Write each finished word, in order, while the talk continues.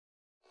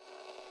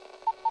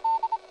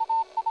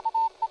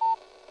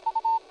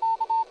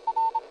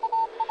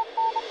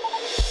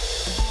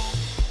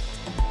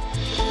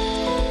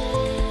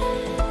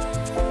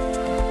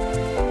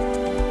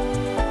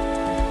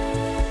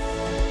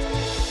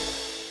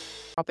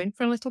pop in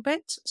for a little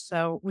bit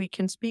so we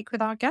can speak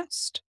with our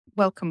guest.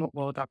 Welcome at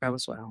War Doggo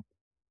as well.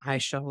 I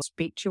shall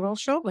speak to you all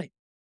shortly.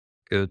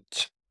 Good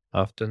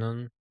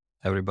afternoon,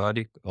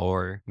 everybody,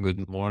 or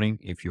good morning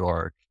if you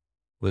are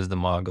with the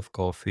mug of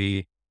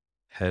coffee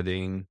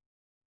heading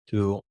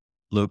to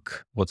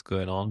look what's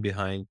going on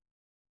behind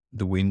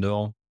the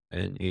window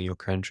in your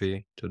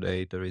country.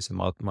 Today there is a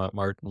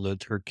Martin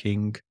Luther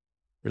King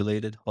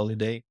related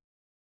holiday,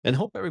 and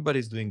hope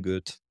everybody's doing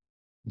good.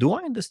 Do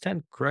I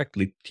understand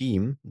correctly,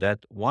 team, that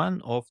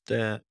one of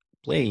the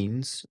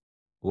planes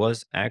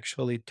was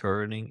actually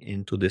turning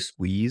into the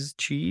Swiss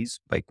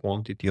cheese by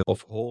quantity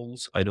of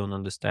holes? I don't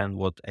understand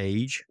what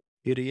age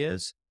it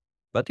is,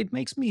 but it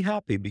makes me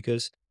happy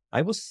because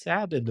I was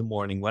sad in the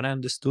morning when I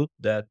understood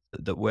that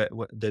that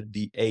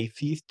the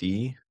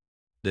A50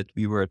 that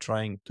we were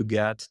trying to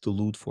get to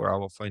loot for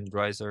our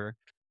fundraiser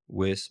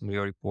with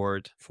your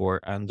report for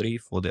Andriy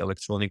for the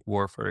electronic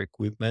warfare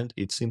equipment,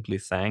 it simply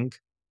sank,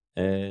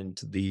 and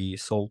the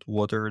salt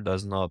water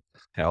does not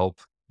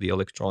help the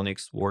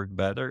electronics work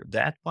better.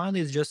 That one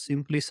is just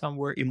simply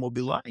somewhere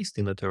immobilized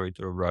in the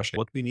territory of Russia.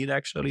 What we need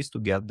actually is to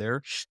get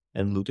there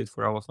and loot it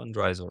for our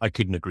fundraiser. I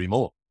couldn't agree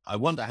more. I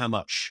wonder how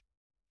much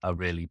a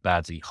really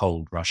badly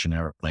holed Russian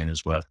aeroplane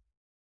is worth.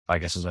 I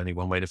guess there's only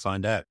one way to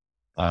find out.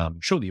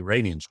 Sure, the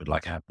Iranians would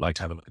like to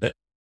have a look at it.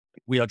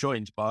 We are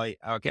joined by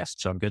our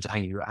guest, so I'm going to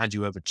hand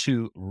you over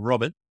to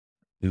Robin,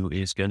 who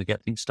is going to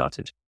get things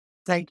started.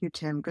 Thank you,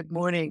 Tim. Good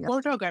morning.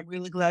 War Dog, I'm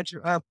really glad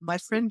you're up. My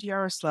friend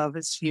Yaroslav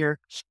is here,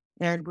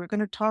 and we're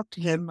going to talk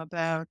to him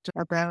about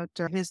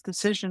his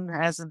decision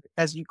as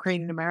a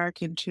Ukrainian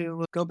American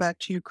to go back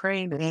to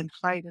Ukraine and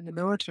fight in the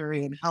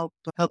military and help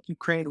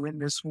Ukraine win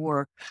this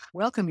war.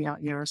 Welcome,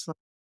 Yaroslav.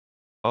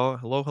 Oh,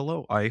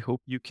 hello. I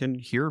hope you can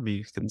hear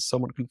me. Can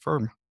someone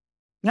confirm?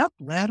 Yep,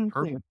 loud and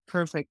clear.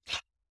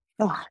 Perfect.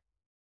 Oh,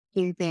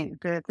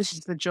 good. This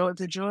is the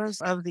joys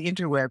of the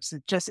interwebs.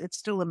 It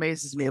still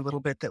amazes me a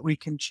little bit that we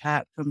can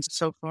chat from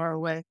so far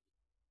away.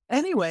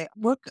 Anyway,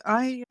 look,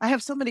 I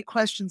have so many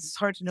questions, it's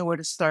hard to know where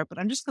to start, but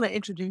I'm just going to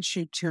introduce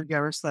you to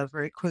Yaroslav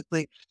very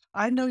quickly.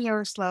 I know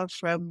Yaroslav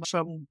from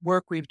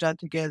work we've done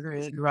together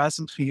in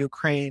Erasmus for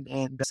Ukraine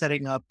and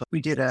setting up.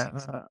 We did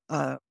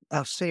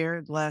a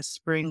fair last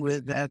spring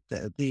at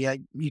the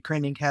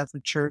Ukrainian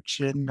Catholic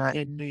Church in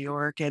New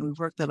York, and we've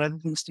worked on other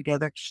things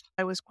together.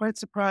 I was quite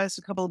surprised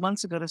a couple of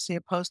months ago to see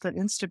a post on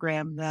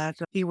Instagram that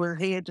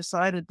he had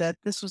decided that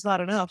this was not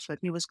enough, that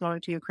he was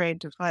going to Ukraine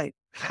to fight.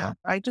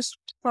 I just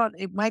thought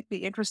it might be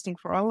interesting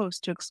for all of us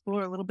to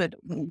explore a little bit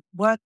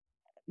what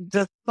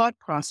the thought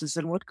process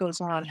and what goes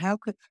on.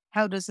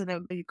 How does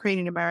a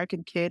Ukrainian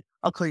American kid,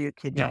 I'll call you a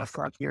kid, yeah,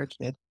 fuck, you're a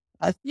kid,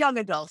 a young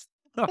adult,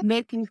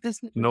 making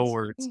this. No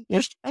words.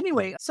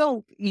 Anyway,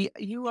 so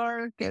you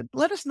are,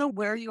 let us know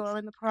where you are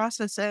in the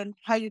process and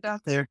how you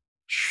got there.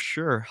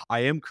 Sure. I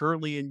am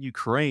currently in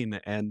Ukraine,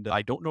 and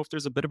I don't know if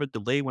there's a bit of a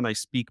delay when I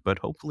speak, but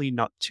hopefully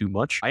not too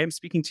much. I am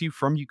speaking to you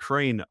from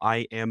Ukraine.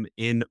 I am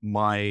in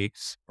my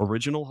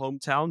original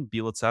hometown,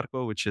 Bila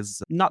Tserkva, which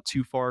is not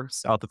too far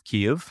south of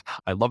Kiev.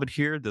 I love it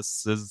here.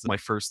 This is my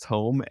first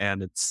home,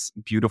 and it's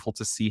beautiful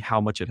to see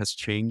how much it has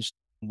changed.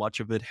 Much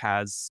of it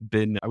has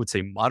been, I would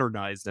say,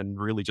 modernized and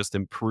really just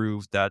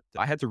improved, that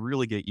I had to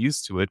really get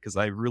used to it because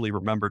I really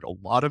remembered a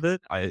lot of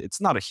it. It's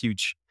not a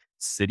huge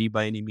city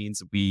by any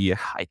means.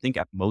 I think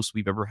at most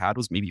we've ever had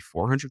was maybe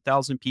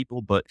 400,000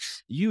 people, but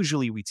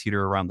usually we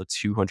teeter around the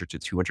 200 to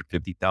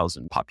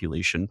 250,000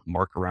 population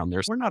mark around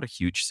there. So we're not a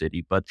huge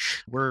city, but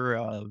we're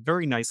a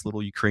very nice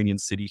little Ukrainian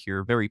city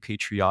here, very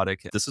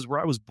patriotic. This is where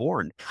I was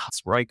born.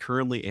 It's where I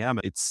currently am.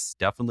 It's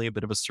definitely a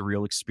bit of a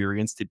surreal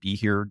experience to be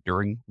here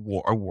during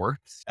a war.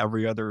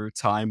 Every other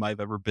time I've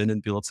ever been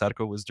in Bila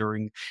Tserkva was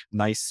during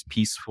nice,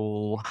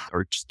 peaceful,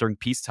 or just during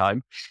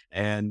peacetime.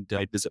 And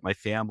I visit my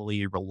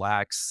family,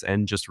 relax,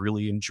 and just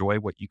really enjoy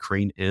what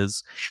Ukraine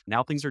is.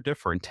 Now things are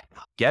different.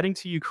 Getting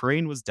to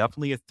Ukraine was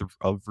definitely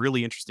a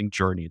really interesting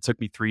journey. It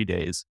took me 3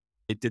 days.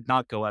 It did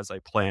not go as I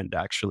planned,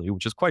 actually,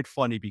 which is quite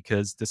funny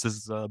because this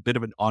is a bit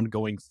of an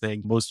ongoing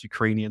thing. Most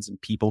Ukrainians and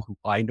people who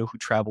I know who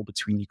travel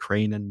between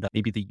Ukraine and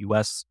maybe the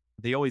US,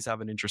 they always have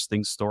an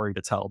interesting story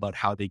to tell about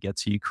how they get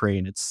to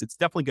Ukraine. It's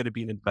definitely going to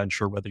be an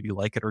adventure, whether you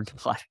like it or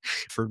not.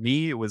 For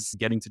me, it was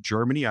getting to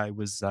Germany. I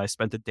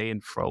spent a day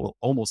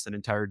almost an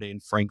entire day in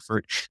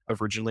Frankfurt.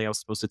 Originally, I was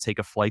supposed to take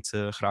a flight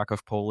to Krakow,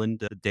 Poland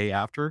the day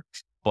after,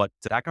 but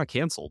that got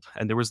canceled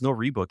and there was no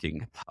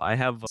rebooking. I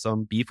have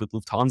some beef with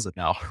Lufthansa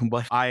now,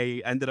 but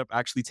I ended up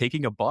actually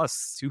taking a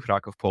bus to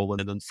Krakow,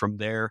 Poland. And then from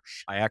there,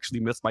 I actually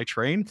missed my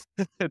train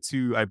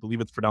to, I believe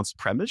it's pronounced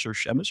Przemyśl or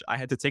Przemyśl. I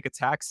had to take a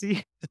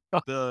taxi.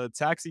 The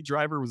taxi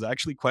driver was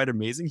actually quite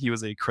amazing. He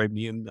was a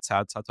Crimean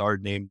Tatar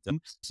named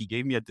him. He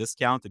gave me a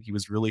discount and he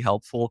was really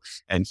helpful.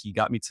 And he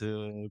got me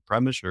to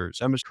Przemyśl or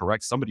Przemyśl,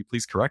 correct. Somebody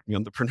please correct me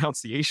on the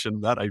pronunciation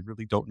of that. I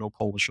really don't know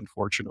Polish,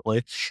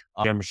 unfortunately.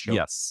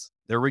 Yes.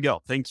 There we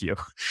go. Thank you.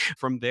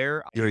 From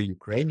there, You're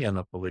Ukrainian.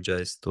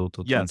 Apologize to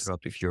Yes.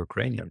 interrupt if you're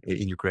Ukrainian.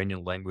 In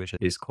Ukrainian language,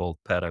 it is called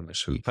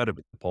Przemysł.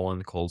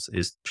 Poland calls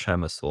is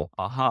Przemysl.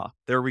 Aha,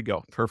 there we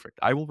go. Perfect.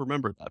 I will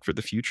remember that for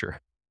the future.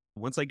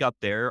 Once I got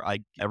there,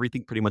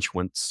 everything pretty much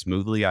went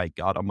smoothly. I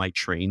got on my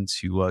train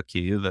to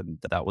Kyiv, and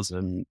that was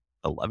an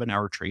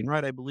 11-hour train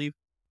ride, I believe.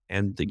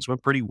 And things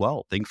went pretty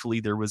well. Thankfully,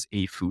 there was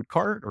a food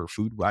cart or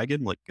food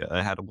wagon.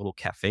 I had a little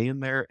cafe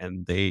in there,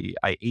 and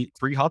I ate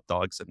 3 hot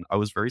dogs, and I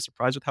was very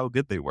surprised with how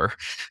good they were.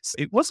 So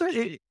it was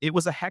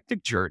a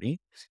hectic journey.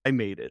 I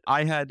made it.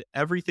 I had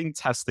everything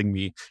testing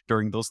me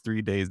during those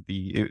 3 days.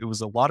 It was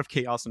a lot of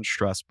chaos and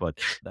stress, but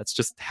that's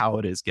just how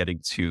it is getting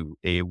to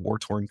a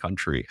war-torn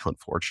country,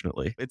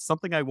 unfortunately. It's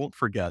something I won't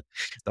forget.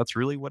 That's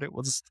really what it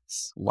was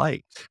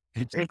like.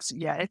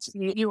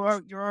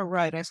 You're all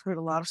right. I've heard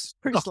a lot of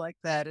stories like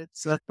that.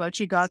 But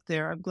you got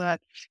there. I'm glad.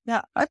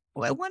 Now, I'm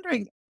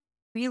wondering,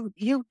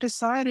 you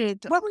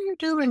decided, what were you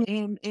doing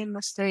in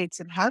the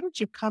States, and how did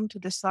you come to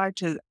decide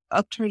to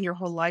upturn your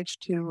whole life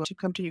to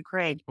come to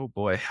Ukraine? Oh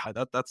boy,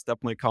 that's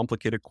definitely a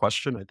complicated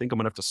question. I think I'm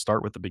gonna have to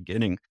start with the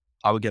beginning.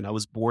 I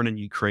was born in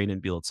Ukraine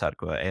in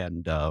Bielotserka,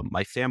 and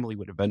my family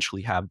would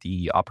eventually have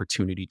the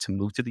opportunity to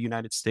move to the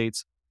United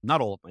States. Not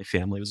all of my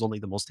family; it was only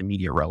the most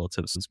immediate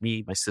relatives. It was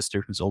me, my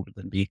sister, who's older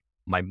than me,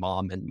 my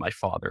mom, and my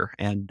father,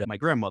 and my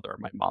grandmother,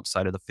 my mom's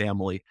side of the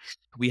family.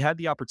 We had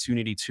the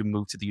opportunity to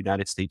move to the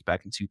United States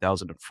back in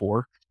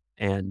 2004,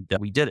 and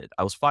we did it.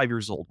 I was 5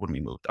 years old when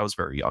we moved. I was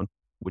very young,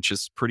 which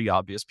is pretty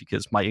obvious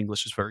because my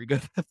English is very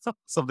good.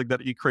 Something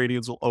that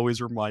Ukrainians will always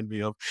remind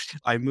me of.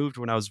 I moved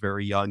when I was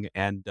very young,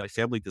 and my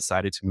family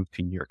decided to move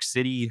to New York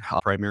City,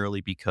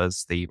 primarily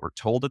because they were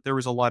told that there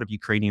was a lot of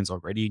Ukrainians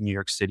already in New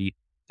York City.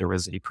 There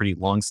was a pretty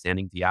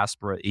long-standing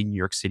diaspora in New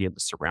York City and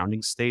the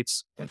surrounding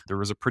states. There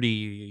was a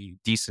pretty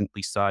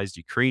decently sized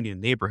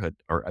Ukrainian neighborhood,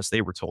 or as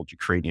they were told,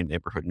 Ukrainian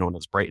neighborhood known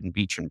as Brighton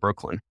Beach in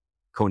Brooklyn,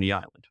 Coney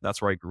Island.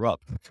 That's where I grew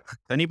up.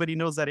 If anybody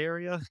knows that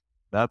area,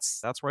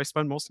 that's where I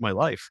spent most of my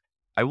life.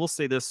 I will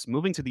say this,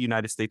 moving to the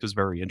United States was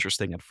very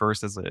interesting at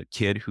first as a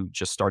kid who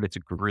just started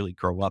to really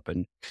grow up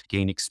and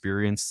gain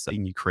experience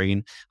in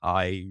Ukraine.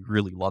 I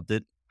really loved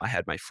it. I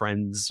had my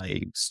friends.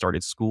 I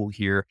started school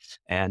here,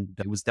 and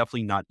it was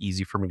definitely not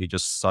easy for me to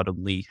just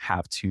suddenly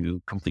have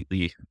to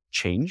completely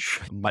change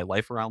my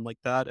life around like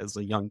that as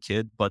a young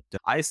kid. But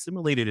I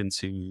assimilated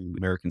into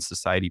American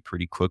society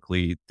pretty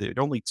quickly. It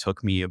only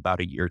took me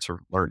about a year to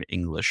learn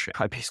English.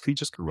 I basically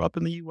just grew up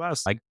in the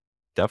US. I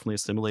definitely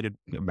assimilated,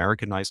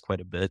 Americanized quite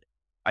a bit.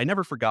 I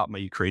never forgot my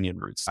Ukrainian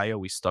roots. I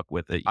always stuck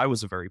with it. I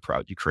was a very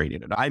proud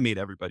Ukrainian, and I made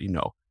everybody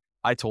know.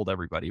 I told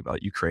everybody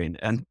about Ukraine,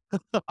 and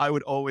I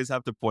would always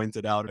have to point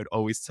it out. I'd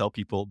always tell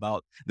people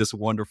about this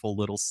wonderful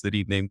little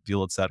city named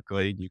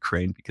Bielotserka in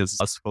Ukraine, because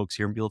us folks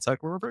here in Bielotserka,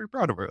 we're very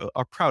proud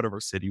of our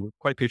city. We're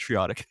quite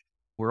patriotic.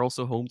 We're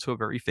also home to a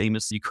very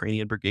famous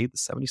Ukrainian brigade, the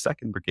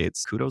 72nd Brigade.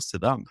 Kudos to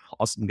them.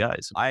 Awesome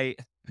guys.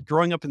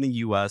 Growing up in the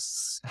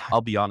US,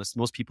 I'll be honest,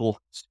 most people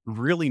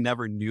really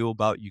never knew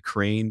about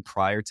Ukraine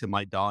prior to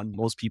my dawn.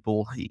 Most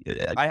people,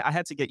 I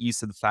had to get used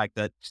to the fact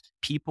that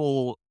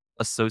people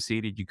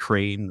associated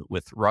Ukraine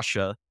with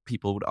Russia.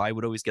 I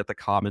would always get the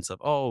comments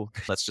of, oh,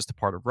 that's just a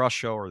part of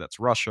Russia, or that's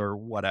Russia, or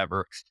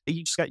whatever.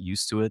 You just got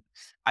used to it.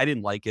 I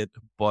didn't like it,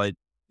 but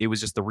it was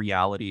just the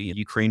reality.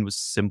 Ukraine was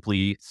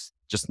simply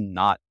just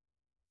not,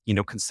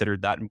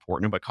 considered that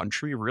important of a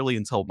country really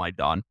until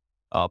Maidan.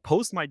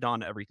 Post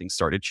Maidan, everything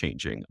started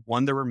changing.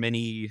 One, there were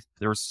many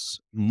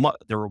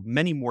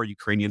more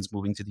Ukrainians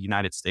moving to the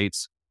United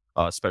States,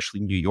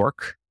 especially New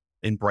York.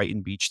 In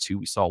Brighton Beach, too,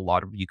 we saw a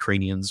lot of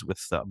Ukrainians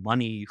with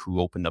money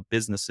who opened up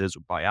businesses,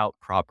 would buy out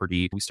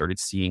property. We started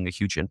seeing a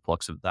huge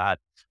influx of that.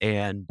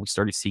 And we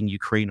started seeing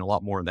Ukraine a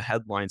lot more in the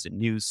headlines and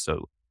news.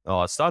 So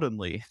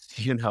suddenly,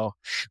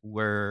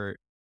 where,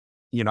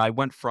 I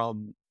went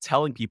from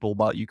telling people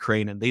about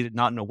Ukraine and they did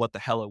not know what the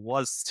hell it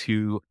was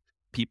to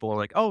people are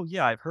like, oh,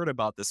 yeah, I've heard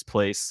about this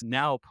place.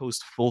 Now,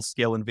 post full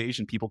scale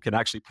invasion, people can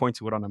actually point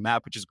to it on a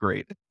map, which is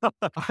great.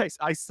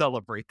 I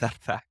celebrate that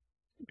fact.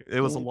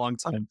 It was a long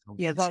time.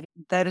 Yeah,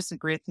 that is a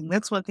great thing.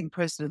 That's one thing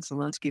President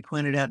Zelensky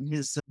pointed out in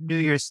his New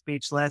Year's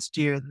speech last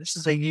year. This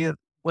is a year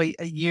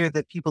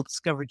that people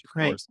discovered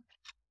Ukraine.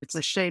 It's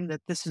a shame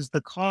that this is the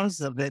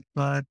cause of it,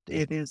 but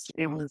it's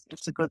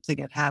a good thing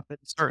it happened.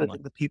 Certainly,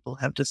 the people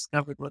have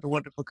discovered what a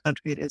wonderful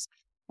country it is.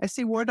 I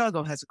see War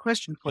Doggo has a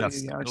question for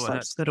you, Yaroslav.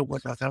 Let's go to War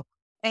Doggo.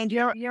 And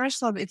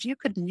Yaroslav, if you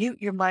could mute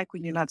your mic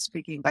when you're not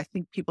speaking, I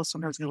think people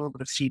sometimes get a little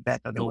bit of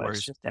feedback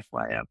otherwise. Just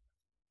FYI.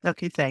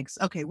 Okay, thanks.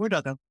 Okay, War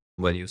Doggo.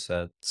 When you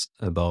said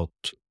about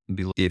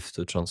if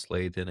to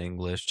translate in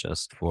English,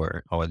 just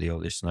for our dear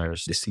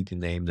listeners, the city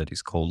name that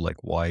is called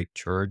like White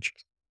Church,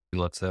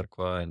 Bila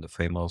Cerkva, and the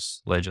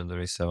famous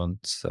legendary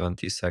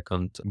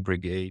 72nd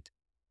Brigade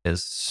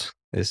is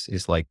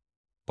like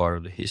part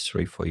of the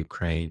history for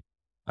Ukraine.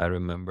 I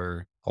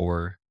remember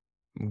our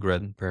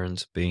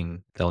grandparents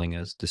telling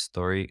us the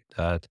story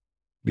that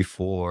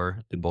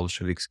before the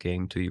Bolsheviks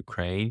came to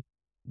Ukraine,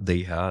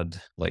 they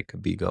had like a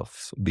big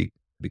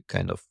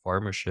kind of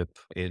farmership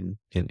in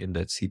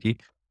that city.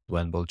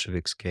 When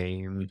Bolsheviks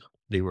came,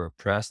 they were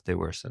oppressed, they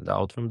were sent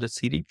out from the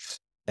city.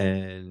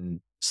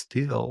 And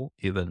still,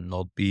 even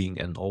not being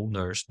an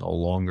owners no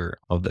longer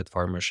of that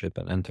farmership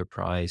and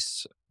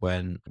enterprise,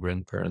 when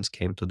grandparents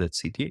came to that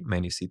city,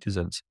 many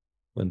citizens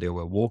when they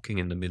were walking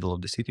in the middle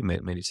of the city,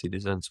 many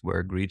citizens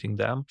were greeting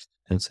them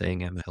and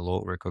saying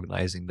hello,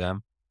 recognizing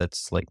them.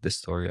 That's like the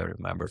story I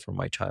remember from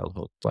my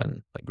childhood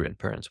when my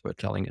grandparents were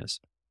telling us.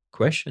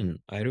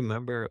 Question, I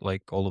remember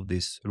like all of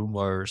these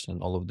rumors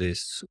and all of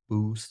these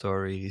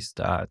stories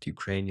that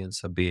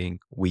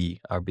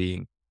we are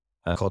being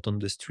caught on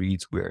the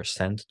streets, we are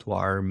sent to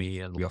army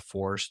and we are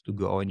forced to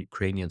go, and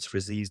Ukrainians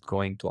resist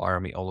going to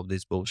army, all of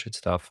this bullshit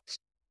stuff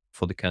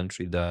for the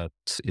country that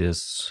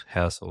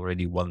has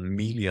already 1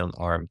 million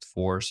armed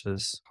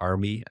forces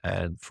army,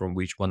 and from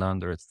which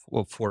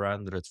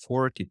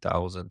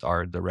 440,000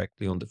 are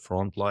directly on the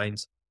front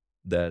lines.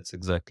 That's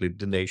exactly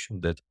the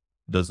nation that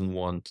didn't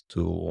want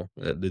to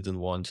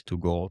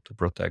go to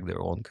protect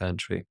their own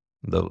country.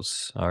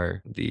 Those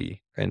are the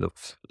kind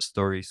of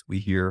stories we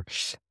hear.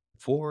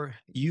 For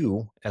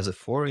you as a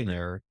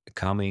foreigner,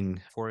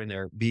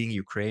 being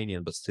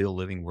Ukrainian but still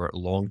living for a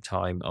long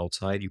time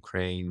outside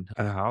Ukraine,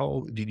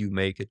 how did you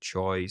make a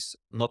choice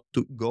not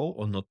to go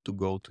or not to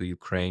go to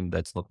Ukraine?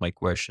 That's not my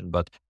question,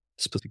 but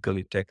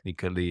specifically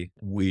technically,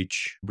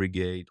 which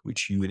brigade,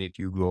 which unit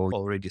you go?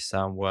 Already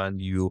someone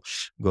you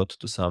got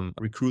to some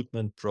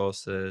recruitment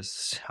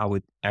process, how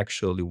it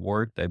actually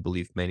worked? I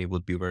believe many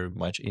would be very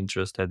much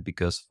interested,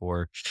 because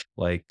for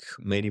like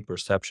many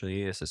perception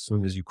is, as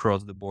soon as you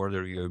cross the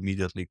border, you're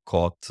immediately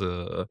caught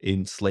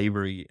in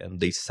slavery and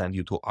they send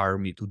you to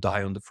army to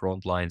die on the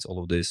front lines.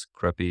 All of these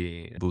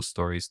crappy boost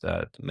stories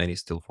that many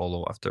still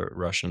follow after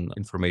Russian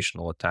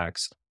informational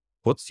attacks.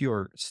 What's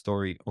your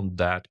story on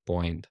that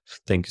point?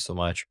 Thank you so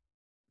much.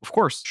 Of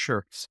course,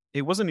 sure.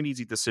 It wasn't an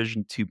easy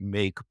decision to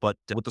make, but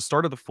with the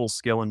start of the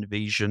full-scale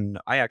invasion,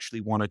 I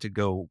actually wanted to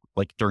go,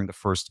 like during the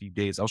first few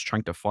days, I was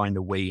trying to find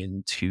a way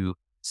in to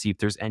see if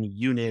there's any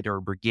unit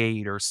or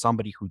brigade or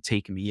somebody who'd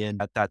take me in.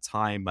 At that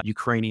time,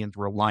 Ukrainians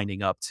were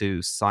lining up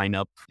to sign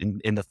up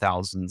in the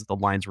thousands. The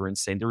lines were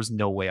insane. There was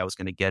no way I was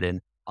going to get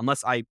in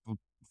unless I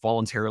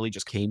voluntarily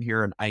just came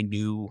here, and I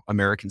knew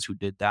Americans who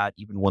did that,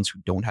 even ones who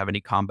don't have any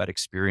combat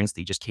experience.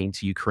 They just came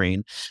to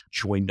Ukraine,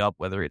 joined up,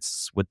 whether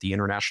it's with the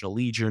International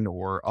Legion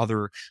or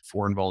other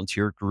foreign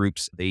volunteer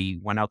groups. They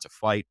went out to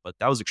fight, but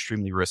that was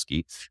extremely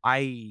risky.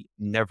 I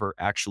never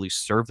actually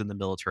served in the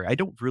military. I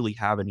don't really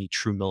have any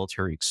true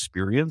military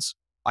experience.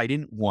 I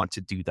didn't want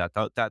to do that.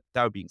 That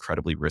would be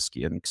incredibly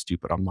risky and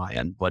stupid on my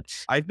end. But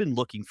I've been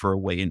looking for a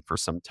way in for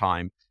some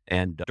time.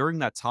 And during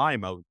that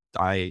time,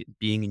 I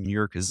being in New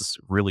York is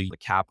really the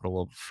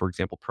capital of, for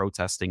example,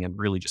 protesting and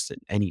really just in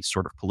any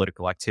sort of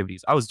political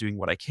activities. I was doing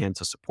what I can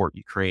to support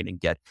Ukraine and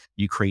get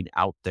Ukraine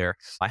out there.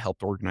 I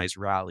helped organize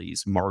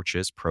rallies,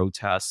 marches,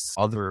 protests,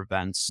 other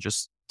events.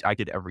 Just I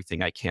did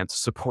everything I can to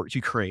support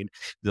Ukraine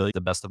the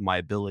best of my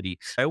ability.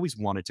 I always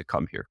wanted to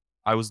come here.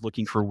 I was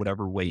looking for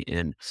whatever way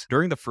in.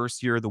 During the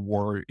first year of the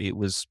war, it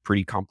was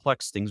pretty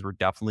complex. Things were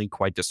definitely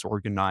quite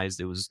disorganized.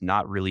 It was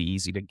not really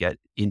easy to get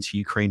into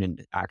Ukraine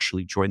and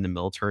actually join the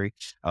military,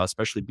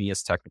 especially me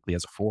as technically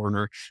as a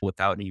foreigner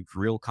without any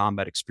real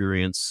combat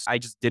experience. I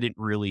just didn't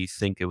really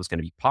think it was going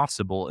to be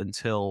possible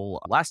until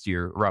last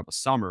year around the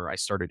summer. I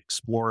started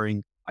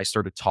exploring. I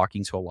started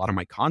talking to a lot of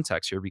my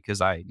contacts here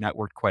because I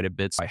networked quite a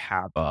bit. So I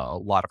have a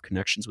lot of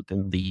connections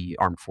within the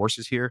armed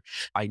forces here.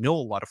 I know a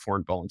lot of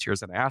foreign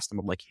volunteers, and I asked them,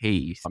 I'm like,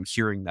 hey, I'm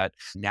hearing that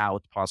now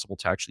it's possible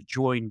to actually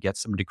join, get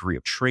some degree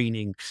of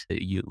training.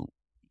 You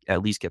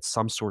at least get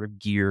some sort of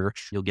gear.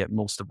 You'll get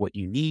most of what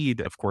you need.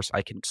 Of course,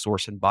 I can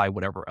source and buy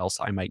whatever else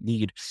I might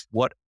need.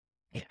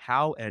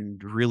 How,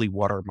 and really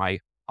what are my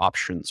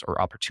options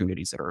or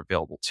opportunities that are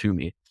available to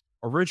me?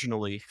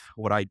 Originally,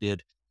 what I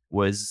did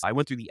was I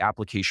went through the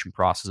application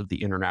process of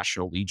the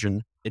International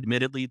Legion.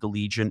 Admittedly, the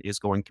Legion is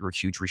going through a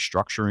huge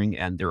restructuring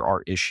and there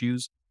are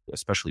issues,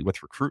 especially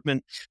with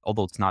recruitment.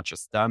 Although it's not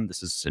just them,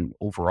 this is an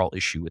overall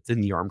issue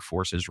within the armed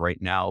forces right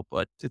now,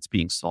 but it's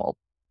being solved,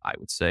 I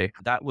would say.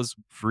 That was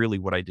really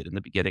what I did in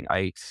the beginning.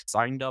 I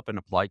signed up and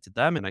applied to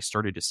them, and I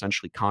started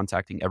essentially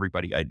contacting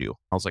everybody I knew.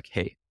 I was like,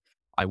 hey,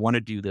 I want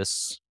to do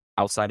this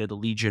outside of the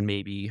Legion,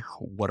 maybe.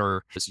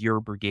 Is your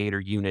brigade or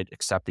unit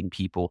accepting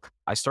people?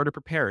 I started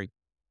preparing.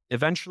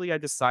 Eventually, I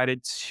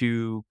decided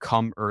to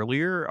come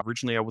earlier.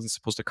 Originally, I wasn't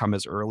supposed to come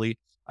as early.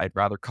 I'd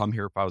rather come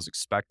here if I was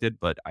expected,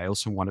 but I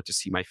also wanted to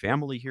see my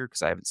family here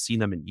because I haven't seen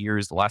them in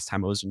years. The last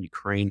time I was in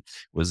Ukraine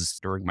was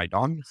during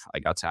Maidan. I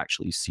got to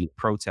actually see the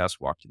protests,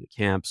 walk to the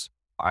camps.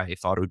 I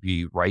thought it would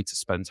be right to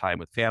spend time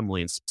with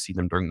family and see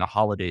them during the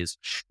holidays.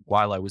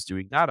 While I was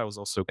doing that, I was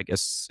also, I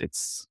guess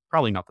it's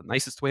probably not the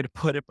nicest way to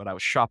put it, but I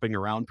was shopping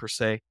around per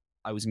se.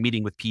 I was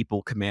meeting with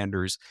people,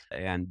 commanders,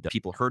 and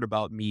people heard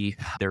about me.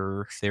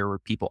 There were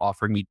people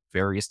offering me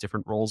various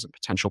different roles and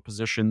potential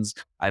positions.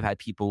 I've had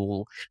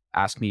people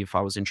ask me if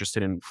I was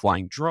interested in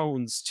flying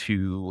drones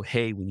to,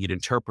 hey, we need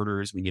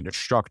interpreters, we need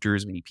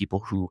instructors, we need people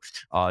who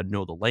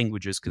know the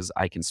languages, because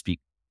I can speak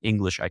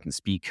English, I can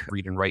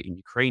read and write in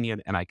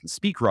Ukrainian, and I can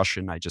speak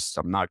Russian.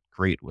 I'm not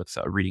great with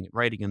reading and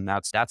writing, and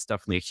that's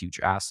definitely a huge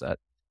asset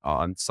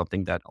and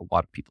something that a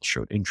lot of people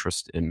showed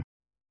interest in.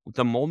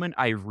 The moment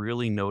I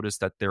really noticed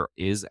that there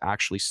is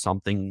actually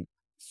something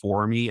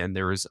for me and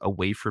there is a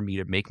way for me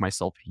to make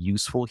myself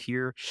useful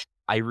here,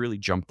 I really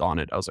jumped on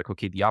it. I was like,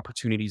 okay, the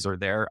opportunities are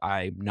there.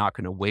 I'm not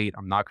going to wait.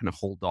 I'm not going to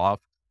hold off.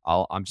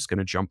 I'm just going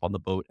to jump on the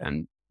boat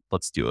and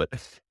let's do it.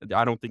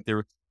 I don't think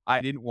I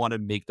didn't want to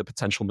make the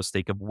potential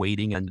mistake of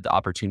waiting and the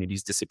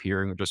opportunities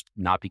disappearing or just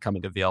not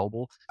becoming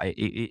available.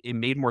 It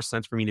made more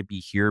sense for me to be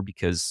here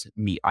because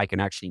I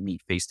can actually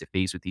meet face to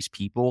face with these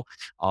people.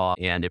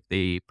 And if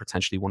they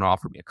potentially want to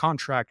offer me a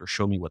contract or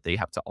show me what they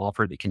have to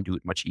offer, they can do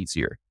it much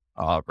easier.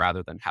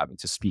 Rather than having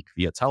to speak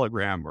via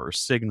Telegram or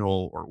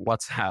Signal or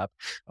WhatsApp,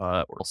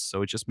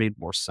 so it just made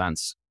more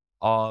sense.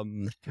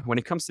 When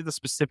it comes to the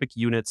specific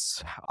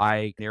units,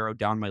 I narrowed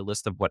down my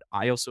list of what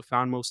I also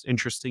found most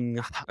interesting.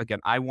 Again,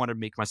 I want to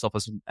make myself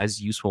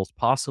as useful as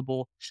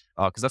possible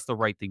because that's the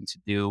right thing to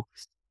do.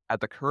 At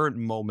the current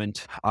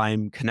moment,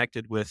 I'm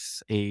connected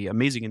with a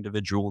amazing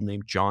individual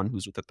named John,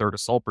 who's with the 3rd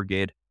Assault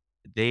Brigade.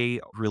 They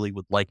really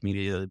would like me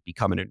to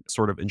become a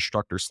sort of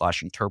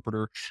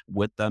instructor/interpreter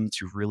with them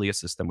to really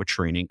assist them with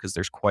training because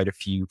there's quite a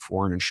few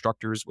foreign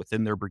instructors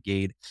within their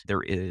brigade.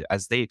 There is,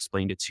 as they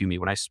explained it to me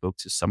when I spoke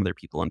to some of their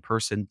people in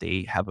person,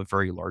 they have a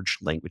very large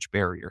language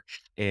barrier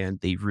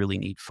and they really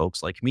need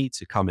folks like me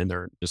to come in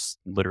there and just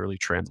literally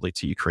translate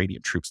to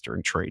Ukrainian troops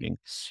during training.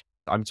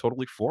 I'm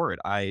totally for it.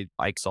 I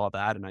saw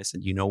that and I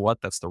said, you know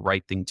what? That's the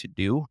right thing to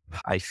do.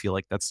 I feel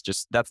like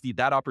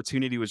that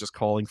opportunity was just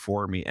calling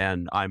for me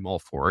and I'm all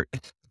for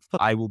it.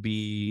 I will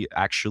be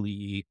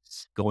actually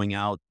going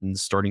out and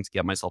starting to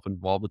get myself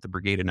involved with the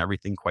brigade and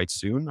everything quite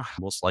soon,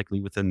 most likely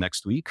within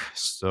next week.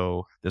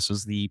 So this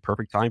is the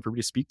perfect time for me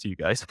to speak to you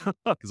guys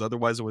because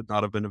otherwise it would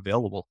not have been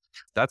available.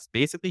 That's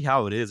basically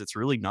how it is. It's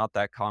really not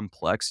that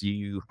complex.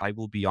 I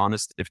will be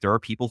honest, if there are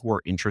people who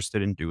are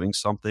interested in doing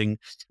something,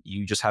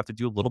 you just have to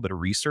do a little bit of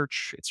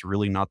research. It's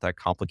really not that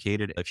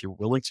complicated. If you're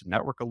willing to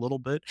network a little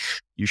bit,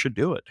 you should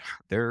do it.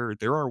 There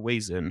are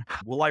ways in.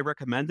 Will I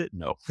recommend it?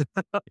 No.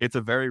 It's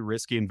a very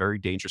risky and very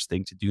dangerous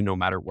thing to do no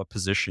matter what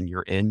position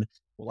you're in.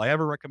 Will I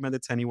ever recommend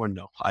it to anyone?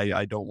 No.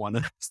 I don't want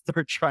to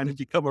start trying to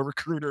become a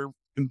recruiter,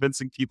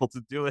 convincing people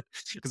to do it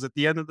because at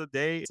the end of the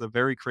day, it's a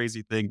very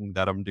crazy thing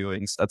that I'm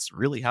doing. So that's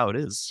really how it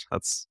is.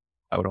 That's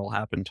how it all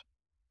happened.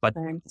 But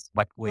Thanks.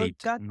 but Well, wait,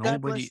 God nobody.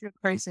 bless your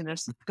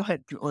craziness. Go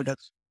ahead, Jordan.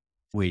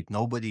 Wait,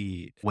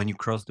 nobody. When you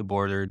cross the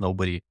border,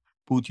 nobody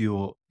put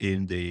you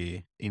in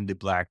the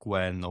black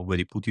van.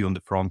 Nobody put you on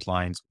the front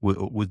lines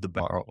with the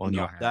bar on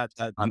No, your hand.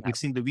 that I've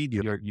seen the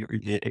video.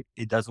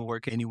 It doesn't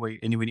work any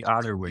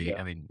other way.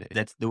 Yeah. I mean,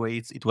 that's the way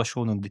it was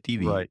shown on the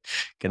TV. Right.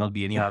 Cannot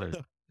be any other.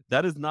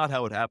 That is not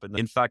how it happened.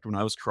 In fact, when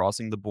I was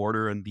crossing the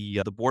border and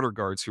the border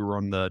guards who were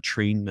on the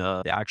train,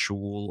 the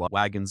actual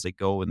wagons, they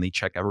go and they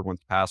check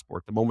everyone's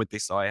passport. The moment they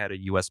saw I had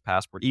a U.S.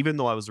 passport, even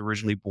though I was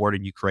originally born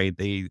in Ukraine,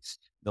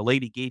 the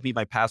lady gave me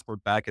my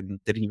passport back and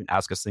didn't even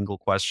ask a single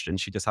question.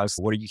 She just asked,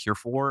 "What are you here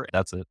for?"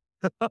 That's it.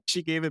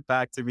 She gave it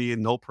back to me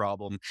and no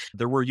problem.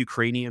 There were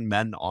Ukrainian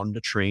men on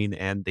the train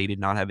and they did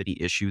not have any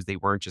issues. They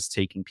weren't just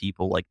taking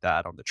people like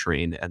that on the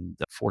train and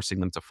forcing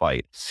them to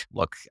fight.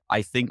 Look,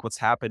 I think what's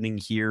happening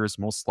here is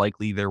most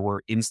likely there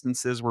were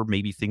instances where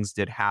maybe things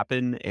did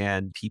happen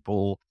and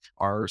people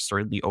are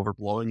certainly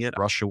overblowing it.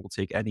 Russia will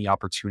take any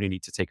opportunity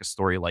to take a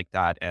story like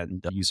that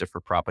and use it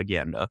for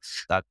propaganda.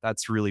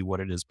 That's really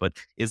what it is. But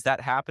is that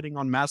happening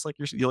en masse like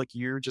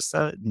you're just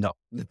said? No,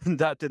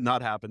 that did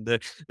not happen.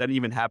 That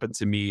even happened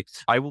to me.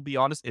 I will be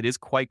honest, it is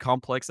quite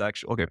complex,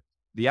 actually. Okay.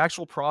 The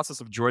actual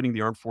process of joining the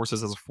armed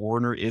forces as a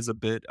foreigner is a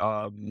bit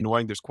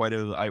annoying. There's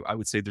I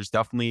would say there's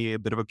definitely a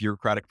bit of a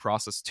bureaucratic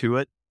process to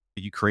it.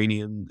 The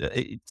Ukrainian,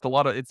 it's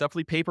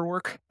definitely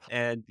paperwork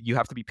and you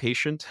have to be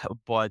patient,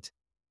 but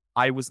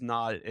I was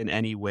not in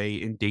any way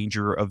in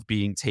danger of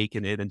being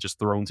taken in and just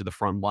thrown to the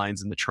front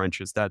lines in the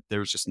trenches. That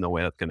there's just no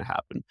way that's going to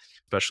happen,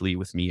 especially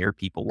with me or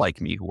people like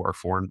me who are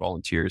foreign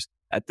volunteers.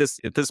 At this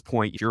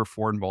point, if you're a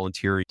foreign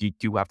volunteer, you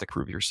do have to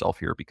prove yourself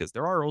here because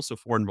there are also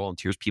foreign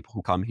volunteers, people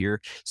who come here,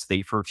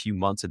 stay for a few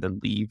months and then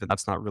leave. And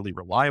that's not really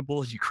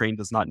reliable. Ukraine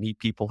does not need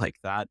people like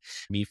that.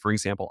 Me, for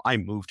example, I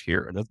moved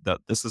here and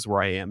this is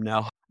where I am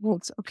now. Well,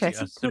 it's okay.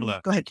 Yeah,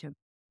 similar. Go ahead, Tim.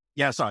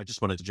 Yeah, sorry, I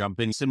just wanted to jump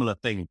in. Similar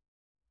thing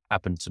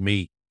happened to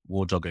me.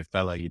 War Doggo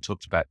fella, you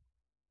talked about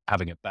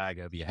having a bag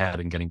over your head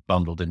and getting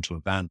bundled into a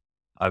van.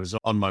 I was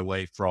on my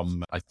way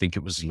from, I think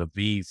it was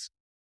Lviv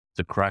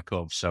to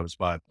Krakow. So I was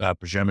by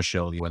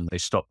Przemysl when they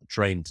stopped the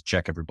train to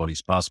check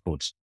everybody's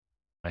passports.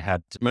 I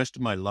had most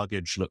of my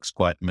luggage looks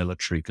quite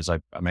military because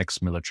I'm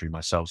ex-military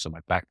myself. So my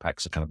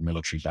backpacks are kind of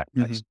military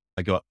backpacks.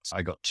 Mm-hmm.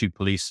 I got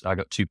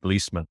two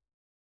policemen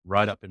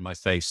right up in my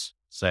face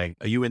saying,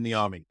 "Are you in the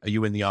army? Are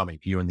you in the army?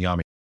 Are you in the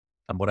army?"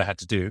 And what I had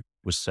to do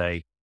was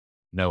say,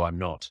 "No, I'm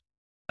not."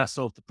 That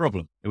solved the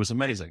problem. It was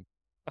amazing.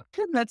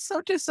 Tim, that's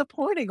so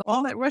disappointing.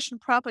 All that Russian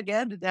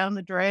propaganda down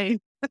the drain.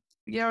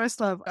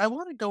 Yaroslav, I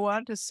want to go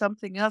on to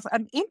something else.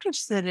 I'm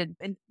interested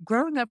in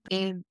growing up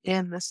in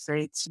the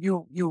States.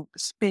 You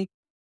speak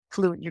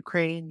fluent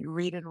Ukrainian, you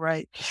read and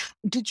write.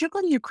 Did you go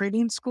to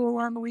Ukrainian school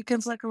on the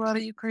weekends like a lot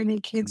of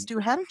Ukrainian kids do?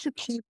 How did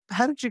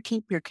you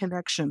keep your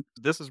connection?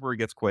 This is where it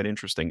gets quite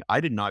interesting. I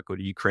did not go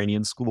to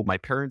Ukrainian school. My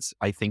parents,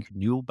 I think,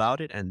 knew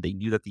about it and they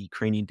knew that the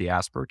Ukrainian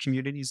diaspora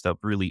communities, the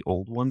really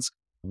old ones,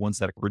 ones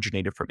that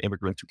originated from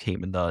immigrants who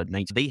came in the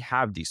 19. They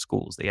have these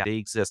schools. They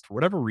exist. For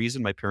whatever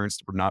reason, my parents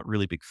were not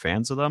really big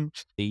fans of them.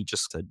 They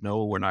just said,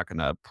 no, we're not going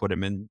to put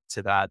them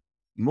into that.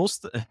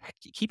 Most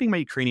keeping my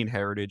Ukrainian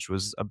heritage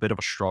was a bit of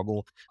a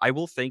struggle. I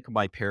will thank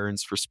my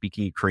parents for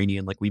speaking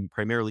Ukrainian. Like, we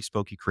primarily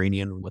spoke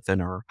Ukrainian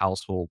within our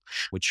household,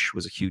 which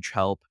was a huge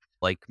help.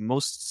 Like,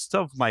 most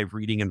of my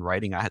reading and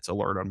writing, I had to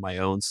learn on my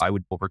own. So I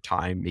would, over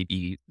time,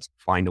 maybe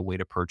find a way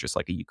to purchase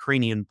like a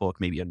Ukrainian book,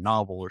 maybe a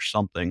novel or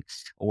something,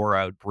 or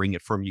I would bring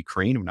it from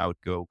Ukraine when I would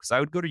go, because I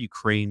would go to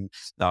Ukraine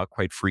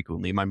quite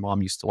frequently. My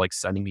mom used to like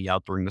sending me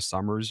out during the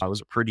summers. I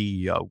was a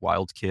pretty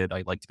wild kid.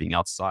 I liked being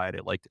outside. I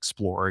liked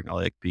exploring. I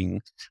liked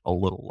being I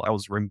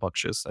was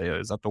rambunctious.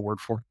 Is that the word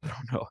for it? I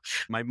don't know.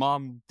 My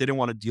mom didn't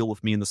want to deal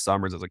with me in the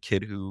summers as a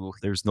kid who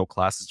there's no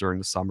classes during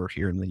the summer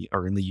here in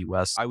the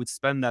US. I would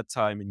spend that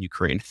time in Ukraine.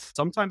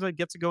 Sometimes I'd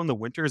get to go in the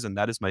winters, and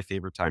that is my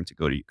favorite time to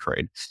go to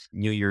Ukraine.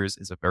 New Year's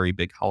is a very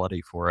big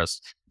holiday for us.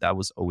 That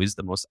was always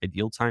the most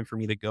ideal time for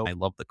me to go. I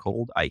love the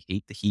cold. I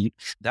hate the heat.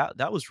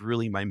 That was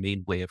really my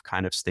main way of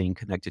kind of staying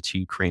connected to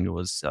Ukraine,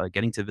 was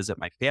getting to visit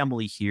my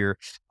family here.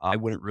 I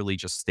wouldn't really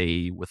just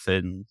stay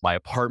within my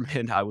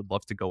apartment. I would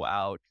love to go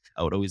out.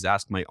 I would always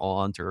ask my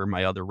aunt or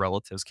my other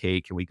relatives, hey,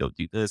 can we go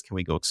do this? Can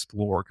we go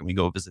explore? Can we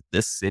go visit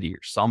this city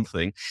or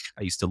something?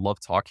 I used to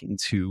love talking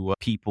to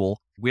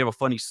people. We have a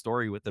funny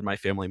story within my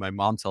family. My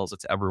mom tells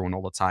it to everyone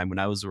all the time. When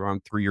I was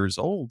around 3 years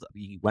old,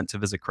 we went to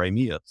visit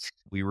Crimea.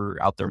 We were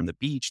out there on the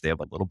beach. They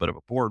have a little bit of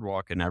a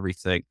boardwalk and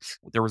everything.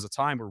 There was a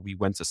time where we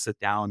went to sit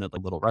down at a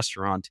little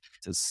restaurant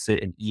to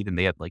sit and eat, and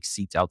they had like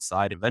seats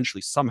outside.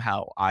 Eventually,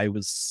 somehow, I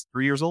was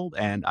 3 years old,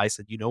 and I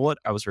said, you know what?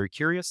 I was very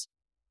curious.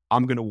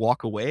 I'm going to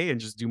walk away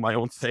and just do my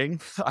own thing.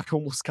 I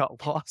almost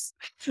got lost,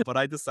 but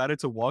I decided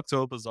to walk to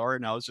a bazaar,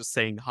 and I was just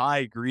saying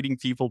hi, greeting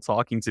people,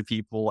 talking to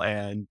people,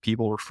 and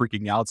people were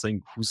freaking out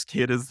saying, whose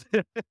kid is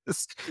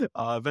this?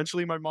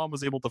 Eventually my mom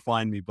was able to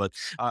find me, but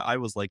I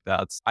was like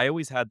that. I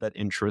always had that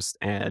interest,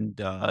 and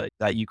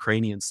that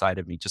Ukrainian side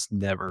of me just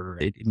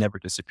it never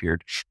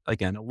disappeared.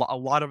 Again, a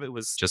lot of it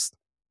was just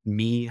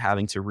me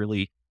having to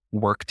really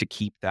work to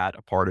keep that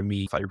a part of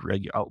me. If I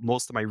read,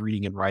 most of my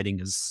reading and writing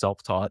is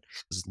self-taught,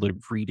 is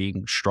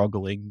reading,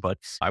 struggling, but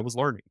I was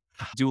learning.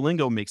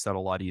 Duolingo makes that a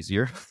lot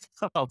easier.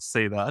 I'll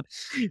say that.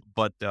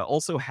 But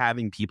also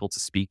having people to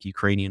speak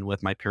Ukrainian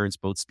with. My parents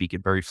both speak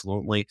it very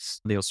fluently.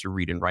 They also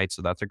read and write,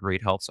 so that's a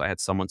great help. So I had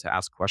someone to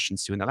ask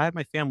questions to, and then I had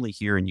my family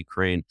here in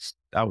Ukraine.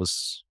 That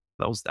was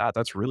that.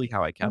 That's really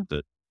how I kept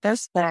it.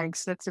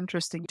 Thanks. That's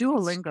interesting.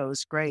 Duolingo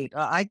is great.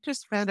 I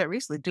just found out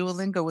recently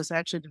Duolingo was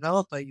actually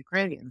developed by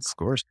Ukrainians. Of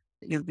course.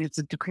 It's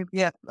a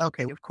yeah.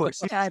 Okay, of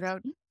course. I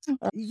don't.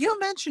 You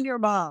mentioned your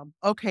mom.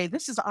 Okay,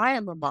 I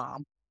am a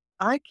mom.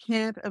 I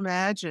can't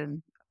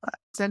imagine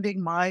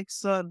sending my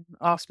son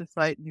off to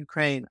fight in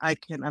Ukraine. I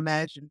can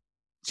imagine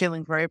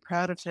feeling very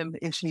proud of him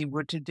if he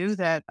were to do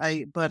that.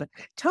 But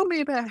tell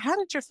me about, how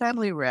did your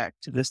family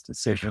react to this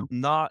decision?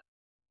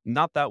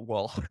 Not that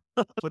well,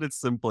 put it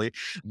simply.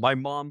 My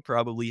mom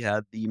probably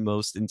had the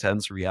most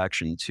intense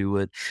reaction to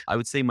it. I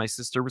would say my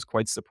sister was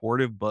quite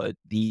supportive, but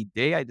the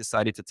day I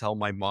decided to tell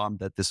my mom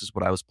that this is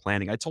what I was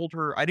planning, I told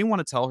her, I didn't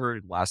want to tell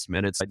her last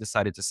minute. So I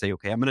decided to say,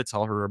 okay, I'm going to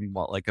tell her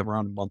like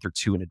around a month or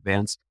two in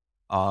advance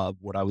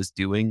what I was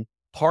doing.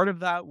 Part of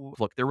that,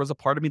 look, there was a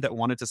part of me that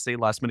wanted to say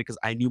last minute because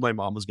I knew my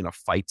mom was going to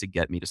fight to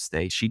get me to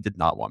stay. She did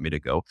not want me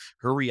to go.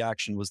 Her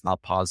reaction was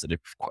not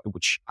positive,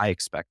 which I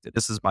expected.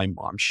 This is my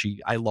mom.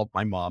 I love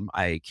my mom.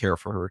 I care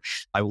for her.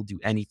 I will do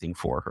anything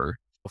for her.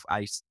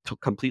 I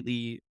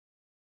completely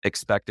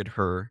expected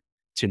her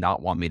to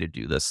not want me to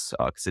do this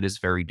because it is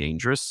very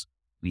dangerous.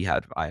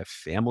 I have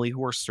family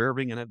who are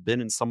serving and have been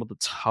in some of the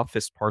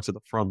toughest parts of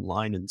the front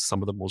line and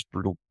some of the most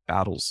brutal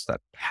battles that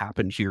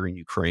happened here in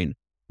Ukraine.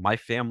 My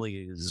family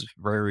is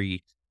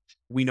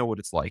we know what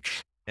it's like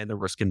and the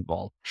risk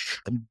involved.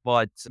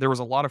 But there was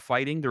a lot of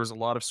fighting. There was a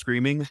lot of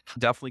screaming.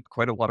 Definitely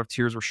quite a lot of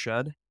tears were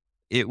shed.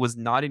 It was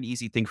not an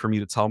easy thing for me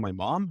to tell my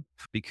mom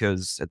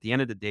because at the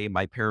end of the day,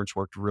 my parents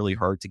worked really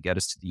hard to get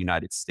us to the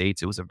United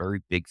States. It was a very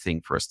big thing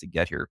for us to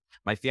get here.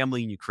 My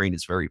family in Ukraine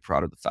is very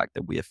proud of the fact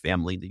that we have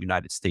family in the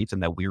United States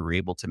and that we were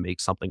able to make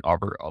something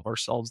of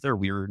ourselves there.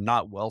 We were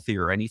not wealthy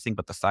or anything,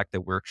 but the fact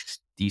that we're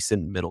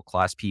decent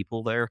middle-class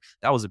people there,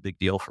 that was a big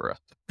deal for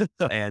us.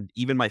 And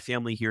even my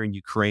family here in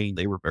Ukraine,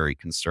 they were very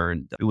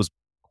concerned. It was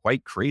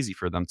quite crazy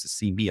for them to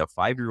see me, a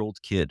 5-year-old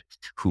kid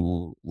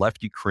who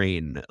left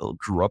Ukraine,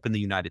 grew up in the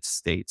United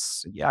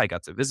States. Yeah, I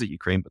got to visit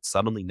Ukraine, but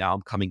suddenly now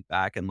I'm coming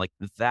back, and like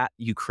that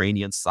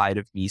Ukrainian side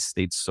of me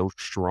stayed so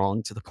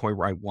strong to the point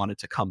where I wanted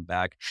to come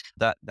back.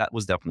 That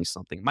was definitely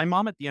something. My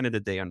mom at the end of the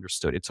day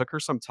understood. It took her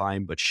some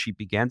time, but she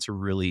began to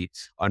really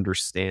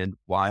understand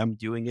why I'm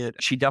doing it.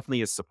 She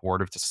definitely is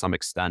supportive to some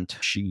extent.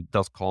 She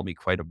does call me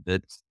quite a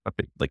bit,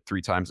 like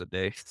 3 times a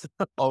day,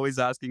 always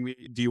asking me,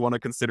 do you want to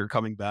consider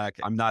coming back?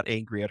 I'm not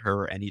angry at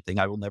her or anything.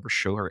 I will never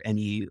show her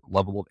any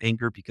level of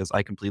anger because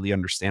I completely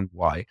understand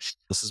why.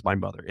 This is my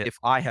mother. If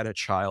I had a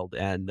child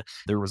and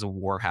there was a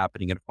war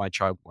happening and if my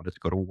child wanted to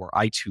go to war,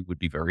 I too would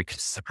be very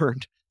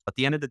concerned. At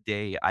the end of the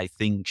day, I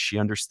think she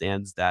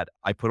understands that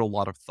I put a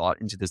lot of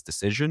thought into this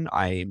decision.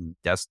 I'm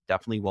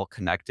definitely well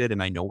connected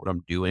and I know what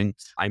I'm doing.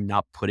 I'm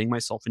not putting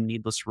myself in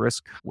needless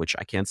risk, which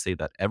I can't say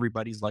that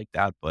everybody's like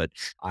that, but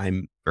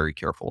I'm very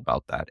careful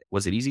about that.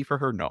 Was it easy for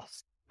her? No.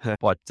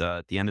 But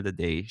at the end of the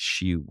day,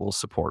 she will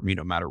support me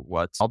no matter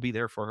what. I'll be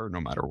there for her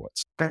no matter what.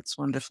 That's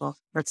wonderful.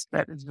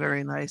 That is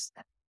very nice.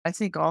 I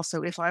think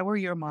also, if I were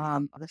your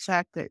mom, the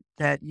fact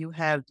that you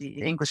have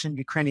the English and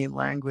Ukrainian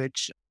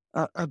language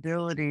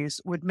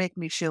abilities would make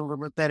me feel a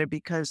little bit better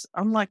because,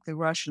 unlike the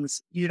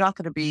Russians, you're not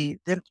going to be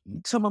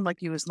someone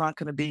like you is not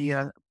going to be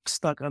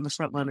stuck on the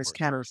front line as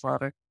cannon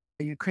fodder.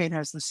 Ukraine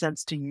has the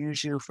sense to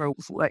use you for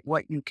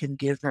what you can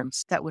give them.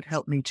 That would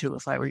help me too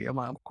if I were your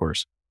mom. Of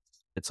course.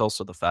 It's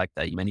also the fact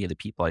that many of the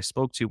people I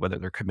spoke to, whether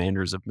they're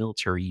commanders of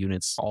military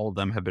units, all of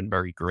them have been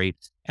very great.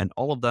 And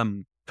all of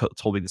them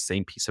told me the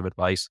same piece of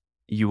advice.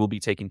 You will be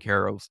taken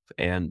care of,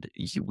 and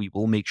we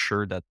will make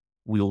sure that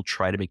we'll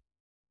try to make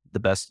the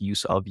best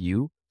use of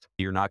you.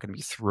 You're not going to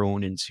be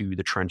thrown into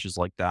the trenches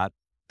like that.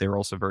 They're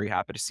also very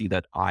happy to see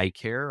that I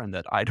care and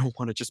that I don't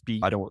want to just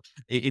be,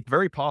 it's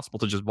very possible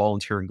to just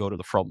volunteer and go to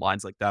the front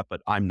lines like that,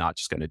 but I'm not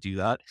just going to do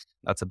that.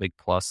 That's a big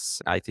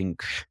plus. I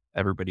think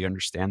everybody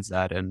understands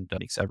that and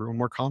makes everyone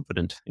more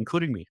confident,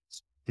 including me.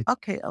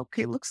 Okay.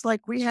 Looks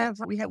like we have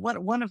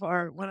one of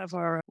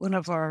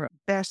our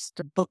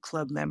best book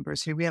club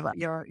members here. We have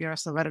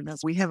Yaroslav. I don't know.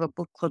 We have a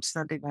book club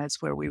Sunday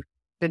nights where we've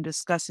been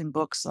discussing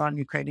books on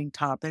Ukrainian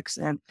topics,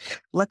 and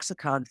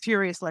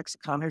Furious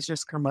Lexicon has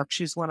just come up.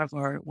 She's one of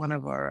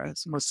our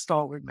most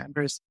stalwart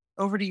members.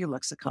 Over to you,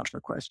 Lexicon, for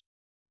questions.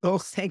 Oh,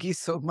 thank you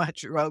so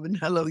much, Robin.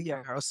 Hello,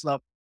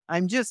 Yaroslav.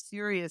 I'm just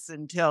curious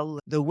until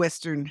the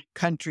Western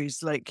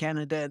countries like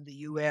Canada and the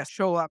US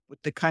show up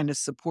with the kind of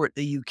support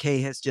the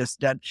UK has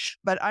just done.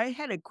 But I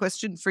had a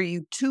question for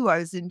you too. I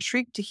was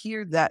intrigued to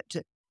hear that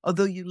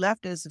although you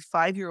left as a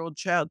 5-year-old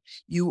child,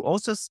 you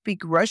also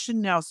speak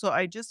Russian now. So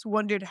I just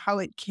wondered how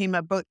it came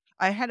about.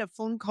 I had a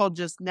phone call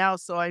just now,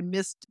 so I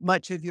missed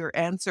much of your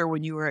answer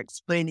when you were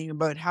explaining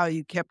about how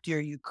you kept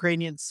your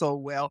Ukrainian so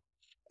well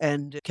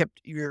and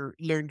kept your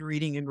learned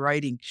reading and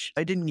writing.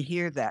 I didn't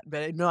hear that,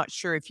 but I'm not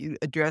sure if you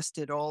addressed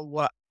at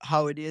all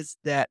how it is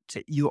that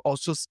you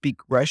also speak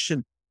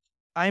Russian.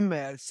 I'm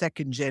a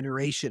second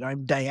generation.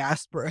 I'm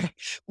diaspora.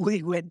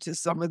 We went to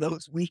some of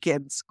those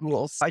weekend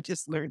schools. I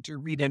just learned to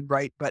read and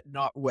write, but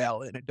not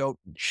well. And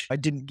I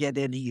didn't get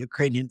any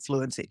Ukrainian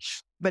fluency.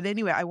 But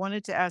anyway, I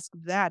wanted to ask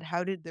that.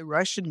 How did the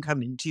Russian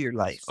come into your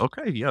life?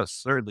 Okay, yes,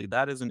 certainly.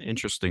 That is an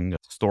interesting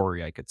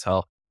story I could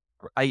tell.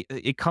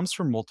 It comes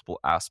from multiple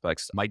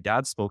aspects. My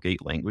dad spoke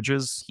 8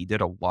 languages. He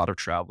did a lot of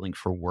traveling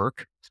for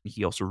work.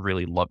 He also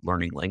really loved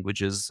learning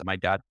languages. My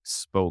dad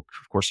spoke,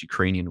 of course,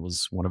 Ukrainian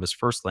was one of his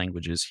first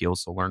languages. He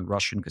also learned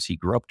Russian because he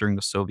grew up during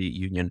the Soviet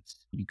Union.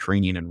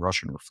 Ukrainian and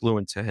Russian were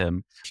fluent to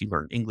him. He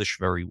learned English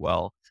very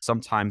well.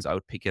 Sometimes I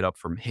would pick it up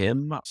from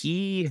him.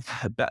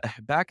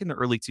 Back in the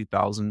early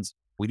 2000s,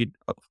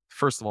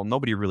 first of all,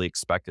 nobody really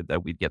expected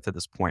that we'd get to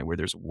this point where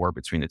there's a war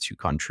between the two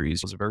countries.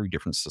 It was a very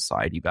different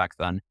society back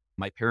then.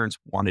 My parents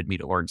wanted me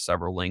to learn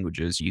several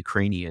languages,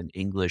 Ukrainian,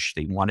 English.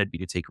 They wanted me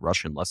to take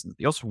Russian lessons.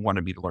 They also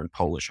wanted me to learn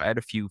Polish. I had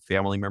a few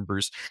family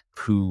members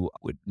who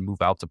would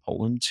move out to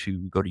Poland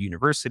to go to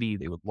university.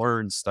 They would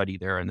learn, study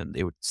there, and then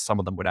some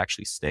of them would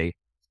actually stay,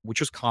 which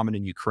was common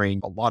in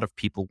Ukraine. A lot of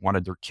people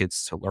wanted their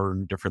kids to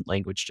learn different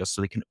language just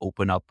so they can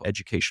open up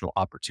educational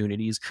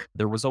opportunities.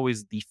 There was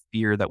always the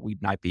fear that we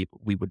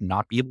would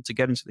not be able to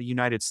get into the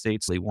United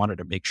States. They wanted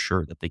to make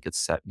sure that they could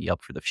set me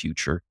up for the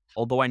future.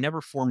 Although I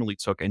never formally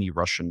took any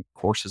Russian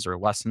courses or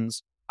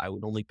lessons, I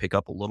would only pick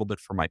up a little bit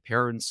from my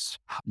parents.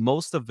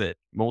 Most of the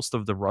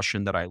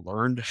Russian that I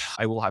learned,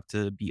 I will have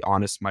to be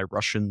honest, my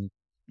Russian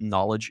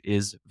knowledge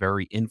is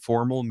very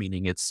informal,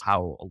 meaning it's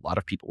how a lot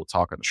of people would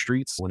talk on the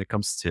streets. When it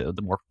comes to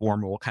the more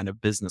formal kind of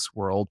business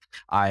world,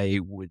 I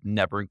would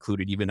never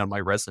include it even on my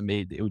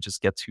resume. It would just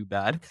get too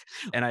bad.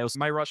 And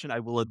my Russian, I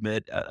will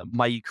admit,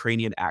 my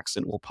Ukrainian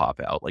accent will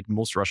pop out. Like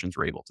most Russians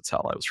were able to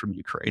tell I was from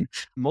Ukraine.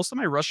 Most of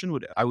my Russian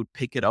I would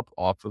pick it up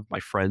off of my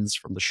friends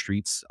from the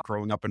streets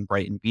growing up in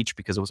Brighton Beach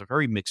because it was a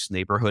very mixed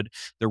neighborhood.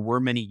 There were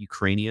many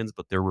Ukrainians,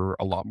 but there were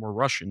a lot more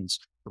Russians.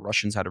 The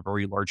Russians had a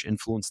very large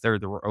influence there.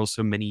 There were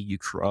also many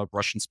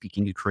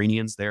Russian-speaking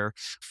Ukrainians there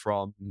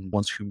from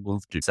ones who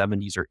moved to the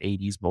 70s or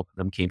 80s. Both of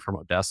them came from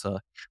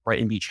Odessa.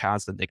 Brighton Beach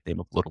has the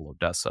nickname of Little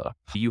Odessa.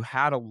 You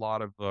had a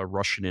lot of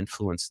Russian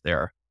influence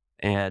there.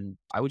 And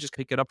I would just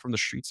pick it up from the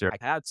streets there.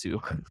 I had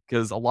to,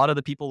 because a lot of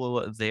the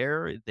people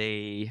there,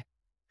 they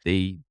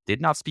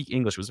did not speak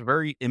English. It was a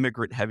very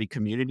immigrant-heavy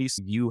community.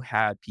 So you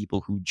had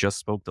people who just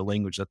spoke the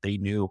language that they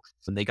knew,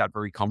 and they got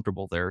very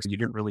comfortable there. So you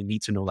didn't really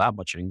need to know that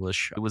much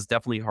English. It was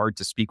definitely hard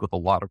to speak with a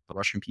lot of the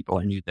Russian people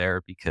I knew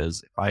there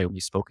because if I only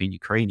spoke in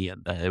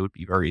Ukrainian,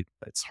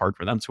 it's hard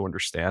for them to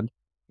understand.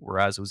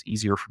 Whereas it was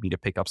easier for me to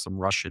pick up some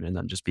Russian and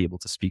then just be able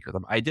to speak with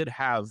them. I did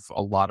have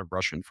a lot of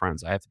Russian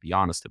friends. I have to be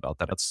honest about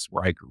that. That's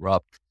where I grew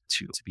up.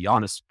 To be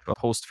honest,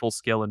 post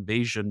full-scale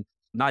invasion,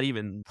 not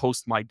even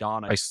post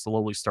Maidan, I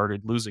slowly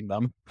started losing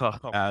them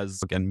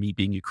as, again, me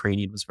being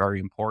Ukrainian was very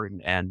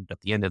important. And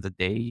at the end of the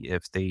day,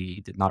 if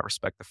they did not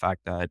respect the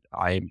fact that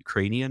I am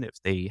Ukrainian,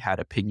 if they had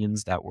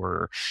opinions that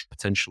were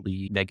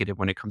potentially negative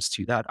when it comes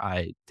to that,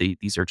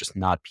 these are just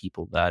not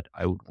people that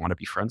I would want to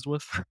be friends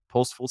with.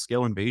 Post full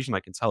scale invasion, I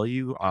can tell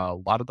you, a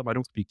lot of them I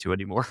don't speak to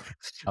anymore.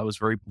 I was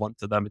very blunt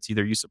to them. It's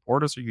either you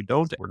support us or you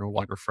don't. We're no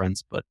longer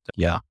friends. But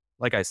yeah,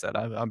 like I said,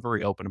 I'm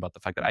very open about the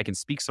fact that I can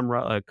speak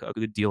a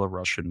good deal of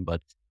Russian,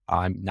 but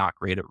I'm not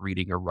great at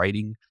reading or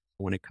writing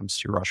when it comes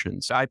to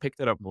Russian. So I picked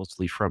it up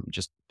mostly from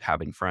just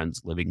having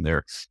friends living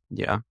there.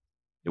 Yeah,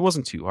 it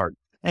wasn't too hard.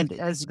 And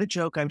as the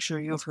joke, I'm sure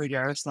you've heard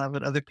Yaroslav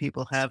and other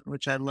people have,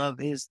 which I love,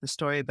 is the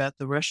story about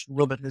the Russian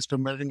woman who's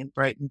been living in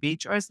Brighton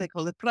Beach, or as they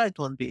call it,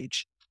 Brighton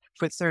Beach,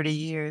 for 30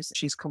 years.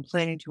 She's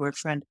complaining to her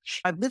friend,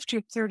 I've lived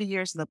here 30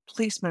 years and the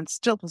policeman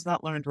still has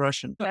not learned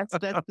Russian. That's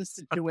the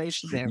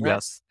situation there,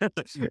 right? Yes.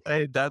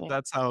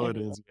 That's how it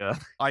is. Yeah.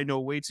 I know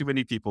way too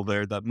many people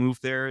there that move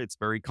there. It's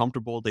very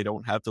comfortable. They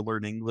don't have to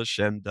learn English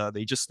and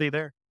they just stay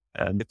there.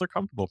 And if they're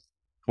comfortable,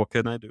 what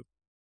can I do?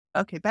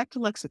 Okay, back to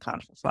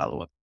lexicon for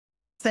follow-up.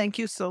 Thank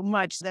you so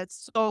much.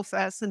 That's so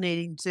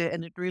fascinating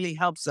and it really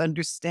helps us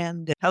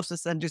understand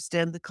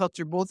the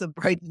culture both of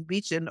Brighton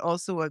Beach and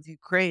also of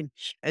Ukraine.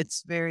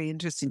 It's very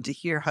interesting to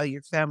hear how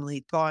your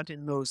family thought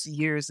in those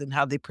years and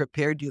how they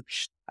prepared you.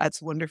 That's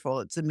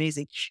wonderful. It's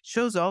amazing.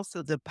 Shows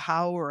also the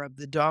power of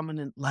the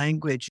dominant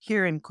language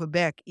here in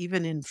Quebec,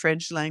 even in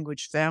French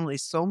language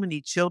families. So many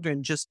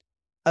children just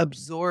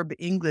absorb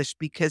English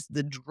because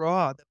the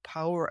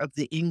power of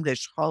the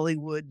English,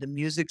 Hollywood, the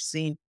music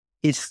scene,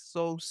 is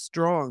so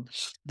strong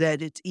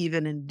that it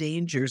even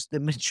endangers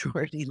the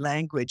majority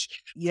language.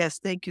 Yes,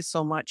 thank you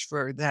so much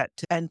for that.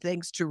 And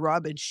thanks to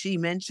Robin, she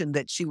mentioned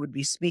that she would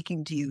be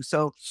speaking to you.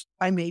 So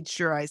I made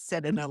sure I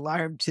set an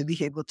alarm to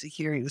be able to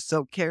hear you.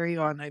 So carry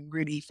on. I'm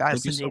really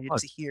Thank you so fascinated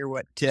much. to hear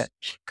what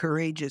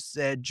courageous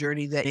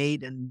journey they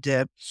made. And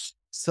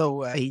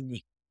so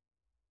I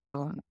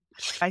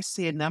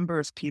see a number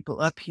of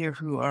people up here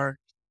who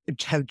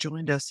have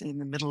joined us in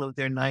the middle of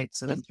their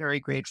nights, and I'm very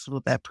grateful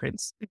of that,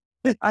 Prince.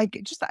 I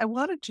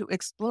wanted to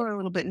explore a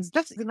little bit. And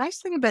that's the nice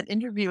thing about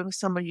interviewing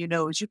someone you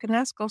know is you can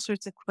ask all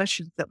sorts of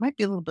questions that might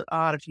be a little bit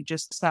odd if you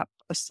just stop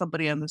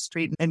somebody on the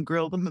street and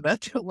grill them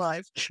about their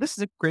life. This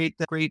is a great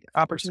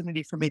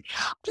opportunity for me.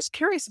 I'm just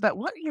curious about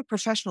what your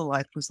professional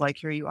life was like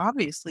here. You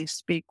obviously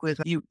speak with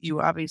you.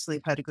 You obviously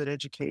have had a good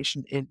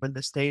education in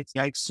the States.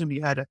 I assume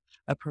you had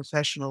a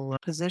professional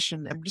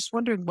position. I'm just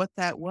wondering what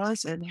that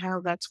was and how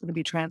that's going to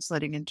be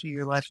translating into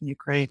your life in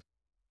Ukraine.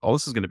 Oh,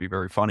 this is going to be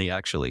very funny,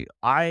 actually.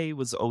 I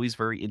was always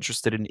very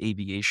interested in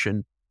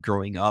aviation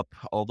growing up.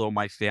 Although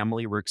my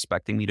family were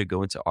expecting me to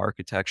go into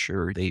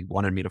architecture, they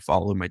wanted me to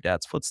follow in my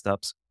dad's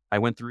footsteps. I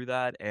went through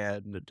that,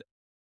 and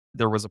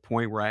there was a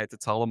point where I had to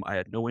tell them I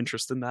had no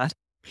interest in that.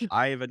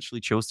 I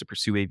eventually chose to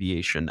pursue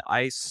aviation.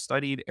 I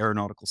studied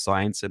aeronautical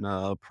science in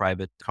a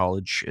private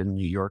college in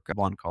New York,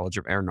 Bond College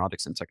of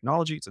Aeronautics and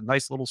Technology. It's a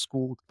nice little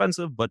school,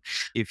 expensive, but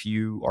if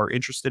you are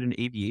interested in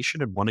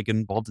aviation and want to get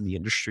involved in the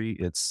industry,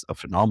 it's a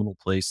phenomenal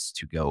place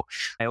to go.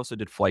 I also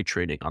did flight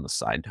training on the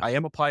side. I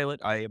am a pilot.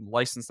 I am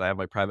licensed. I have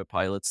my private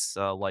pilot's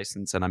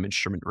license and I'm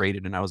instrument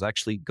rated. And I was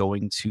actually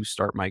going to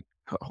start my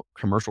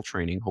commercial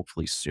training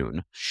hopefully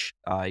soon.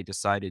 I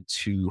decided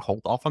to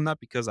hold off on that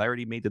because I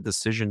already made the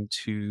decision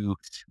to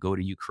go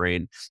to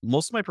Ukraine.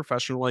 Most of my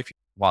professional life,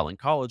 while in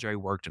college, I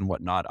worked and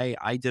whatnot.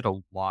 I did a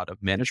lot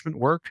of management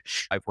work.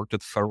 I've worked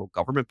with the federal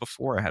government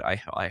before.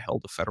 I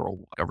held a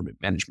federal government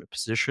management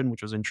position,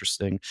 which was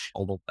interesting.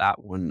 Although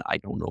that one, I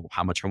don't know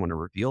how much I want to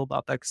reveal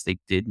about that because they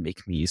did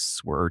make me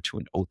swear to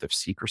an oath of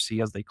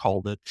secrecy, as they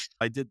called it.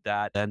 I did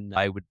that, and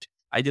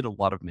I did a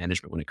lot of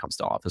management when it comes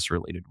to office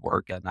related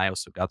work. And I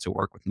also got to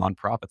work with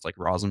nonprofits like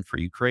Razum for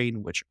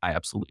Ukraine, which I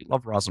absolutely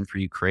love Razum for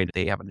Ukraine.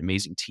 They have an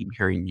amazing team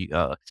here in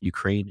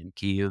Ukraine and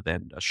Kyiv,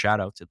 and a shout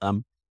out to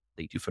them.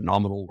 They do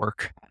phenomenal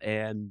work.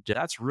 And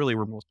that's really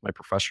where most of my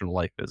professional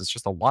life is. It's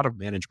just a lot of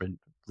management,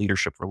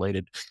 leadership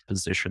related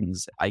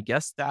positions. I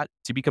guess that,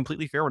 to be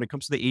completely fair, when it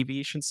comes to the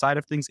aviation side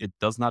of things, it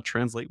does not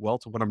translate well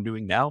to what I'm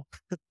doing now.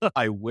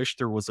 I wish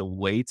there was a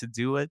way to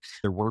do it.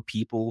 There were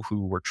people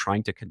who were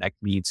trying to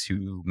connect me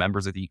to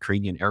members of the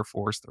Ukrainian Air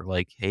Force. They're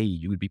like, hey,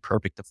 you would be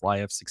perfect to fly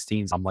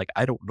F-16s. I'm like,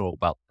 I don't know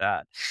about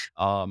that.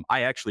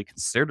 I actually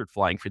considered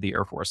flying for the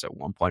Air Force at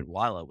one point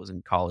while I was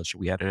in college.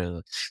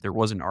 There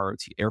was an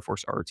Air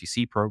Force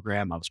ROTC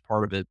program. I was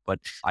part of it, but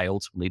I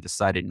ultimately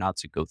decided not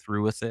to go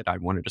through with it. I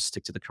wanted to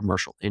stick to the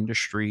commercial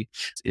industry.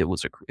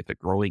 It's a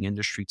growing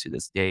industry to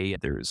this day.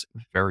 There's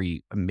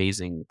very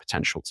amazing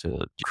potential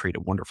to create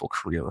a wonderful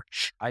career.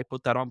 I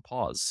put that on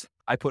pause.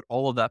 I put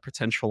all of that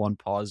potential on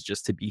pause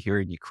just to be here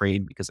in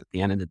Ukraine because at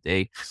the end of the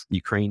day,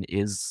 Ukraine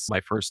is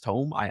my first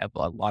home. I have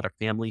a lot of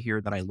family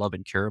here that I love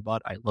and care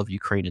about. I love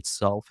Ukraine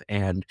itself,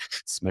 and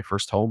it's my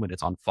first home and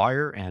it's on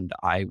fire, and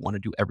I want to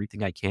do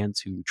everything I can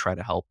to try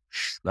to help.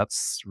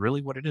 That's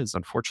really what it is.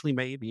 Unfortunately,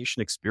 my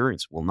aviation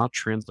experience will not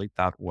translate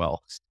that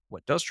well.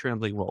 What does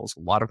translate well is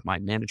a lot of my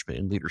management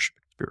and leadership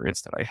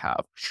experience that I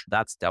have.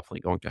 That's definitely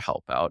going to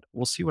help out.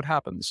 We'll see what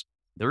happens.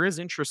 There is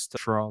interest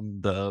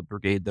from the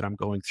brigade that I'm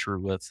going through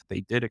with.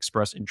 They did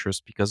express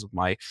interest because of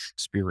my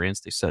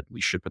experience. They said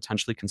we should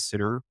potentially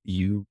consider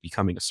you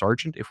becoming a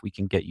sergeant if we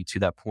can get you to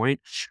that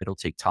point. It'll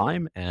take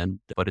time,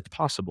 but it's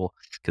possible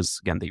because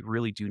again, they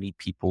really do need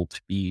people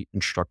to be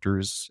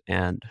instructors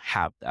and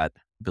have that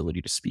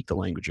ability to speak the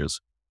languages.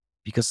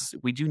 Because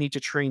we do need to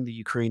train the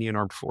Ukrainian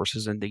armed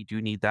forces and they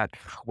do need that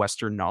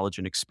Western knowledge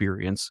and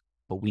experience,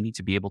 but we need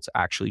to be able to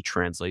actually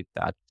translate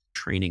that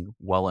training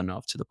well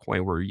enough to the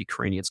point where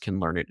Ukrainians can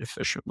learn it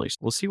efficiently. So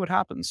we'll see what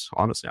happens.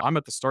 Honestly, I'm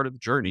at the start of the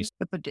journey.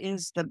 But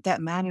is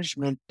that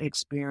management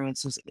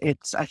experience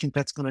I think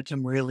that's going to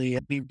really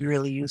be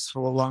really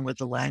useful along with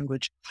the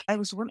language. I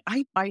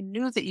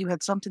knew that you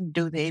had something to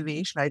do with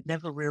aviation. I'd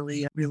never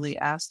really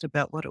asked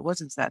about what it was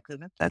exactly.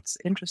 That's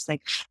interesting.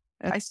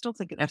 I still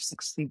think an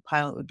F-16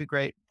 pilot would be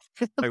great.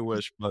 I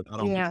wish, but I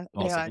don't think Yeah, it's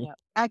yeah, possible. yeah.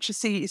 Actually,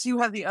 see, so you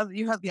have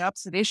the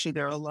opposite issue.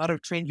 There are a lot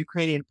of trained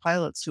Ukrainian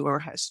pilots who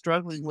are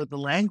struggling with the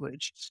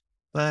language.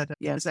 But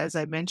yes, as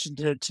I mentioned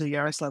to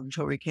Yaroslav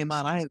before we came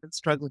on, I have been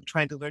struggling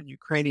trying to learn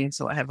Ukrainian,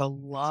 so I have a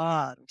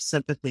lot of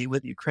sympathy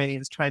with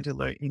Ukrainians trying to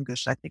learn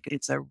English. I think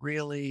it's a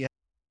really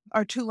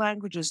our two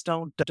languages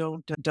don't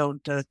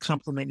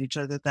complement each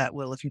other that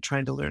well if you're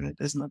trying to learn it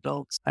as an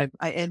adult. I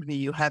envy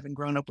you having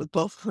grown up with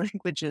both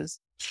languages.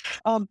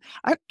 I'm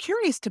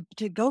curious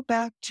to go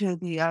back to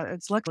the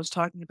as Lex was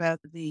talking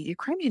about the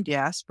Ukrainian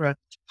diaspora.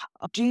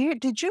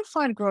 Did you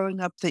find growing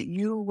up that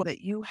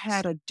you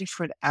had a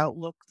different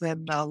outlook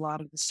than a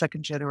lot of the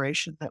second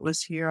generation that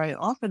was here? I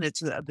often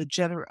it's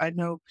I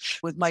know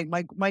with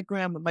my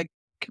grandma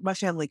my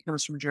family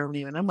comes from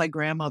Germany, and then my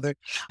grandmother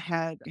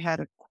had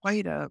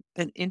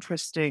an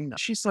interesting.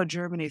 She saw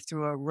Germany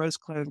through a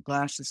rose-colored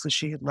glasses because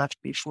she had left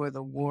before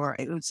the war.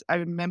 I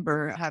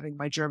remember having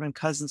my German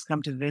cousins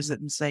come to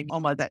visit and saying, "Oh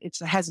my, it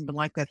hasn't been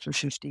like that for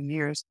 50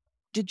 years."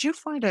 Did you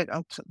find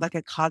like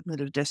a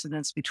cognitive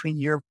dissonance between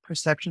your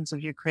perceptions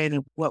of Ukraine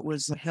and what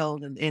was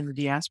held in the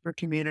diaspora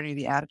community,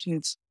 the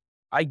attitudes?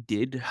 I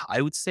did.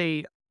 I would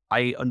say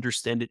I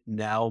understand it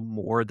now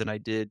more than I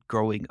did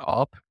growing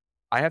up.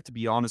 I have to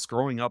be honest,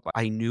 growing up,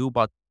 I knew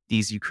about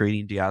these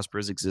Ukrainian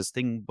diasporas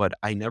existing, but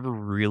I never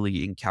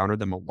really encountered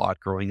them a lot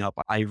growing up.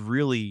 I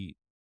really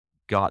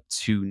got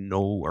to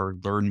know or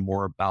learn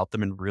more about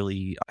them and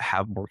really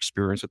have more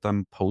experience with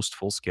them post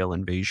full scale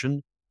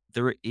invasion.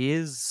 There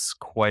is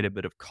quite a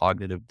bit of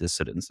cognitive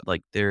dissonance.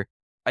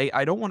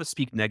 I don't want to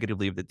speak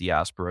negatively of the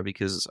diaspora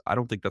because I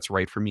don't think that's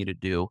right for me to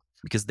do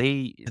because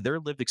their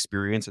lived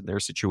experience and their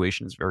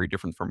situation is very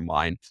different from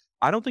mine.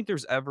 I don't think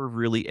there's ever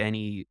really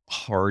any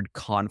hard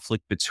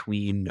conflict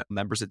between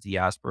members of the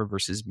diaspora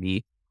versus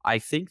me. I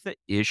think the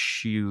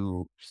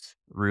issue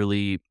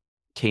really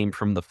came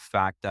from the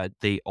fact that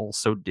they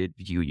also did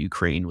view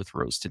Ukraine with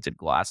rose tinted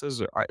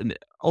glasses.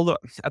 Although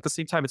at the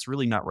same time, it's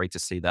really not right to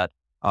say that.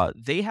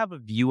 They have a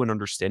view and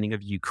understanding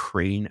of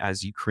Ukraine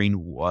as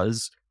Ukraine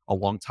was a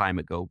long time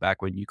ago,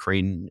 back when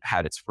Ukraine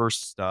had its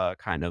first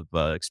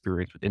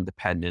experience with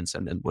independence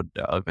and then would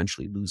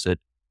eventually lose it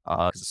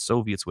because the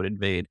Soviets would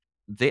invade.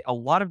 A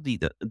lot of the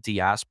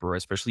diaspora,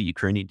 especially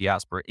Ukrainian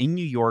diaspora in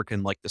New York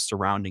and like the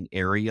surrounding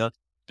area,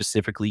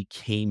 specifically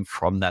came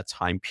from that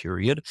time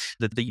period.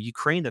 That the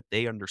Ukraine that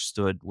they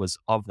understood was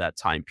of that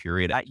time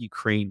period. That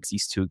Ukraine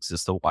ceased to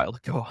exist a while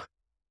ago.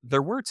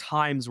 There were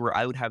times where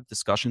I would have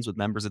discussions with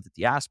members of the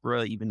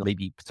diaspora, even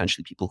maybe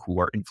potentially people who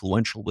are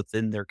influential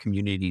within their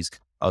communities,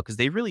 because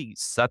they really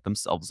set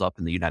themselves up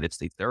in the United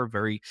States. They're a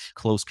very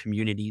close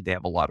community. They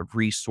have a lot of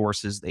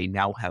resources. They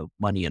now have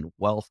money and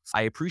wealth.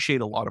 I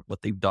appreciate a lot of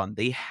what they've done.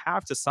 They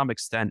have, to some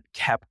extent,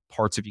 kept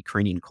parts of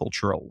Ukrainian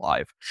culture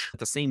alive. At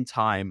the same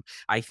time,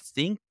 I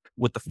think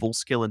with the full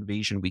scale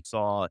invasion, we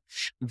saw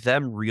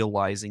them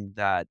realizing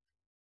that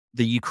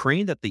the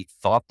Ukraine that they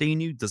thought they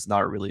knew does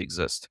not really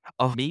exist.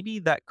 Maybe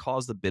that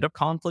caused a bit of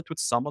conflict with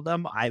some of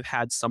them. I've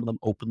had some of them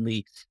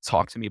openly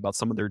talk to me about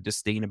some of their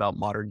disdain about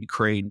modern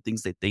Ukraine,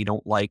 things that they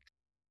don't like.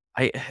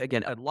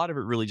 Again, a lot of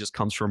it really just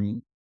comes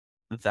from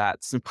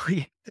that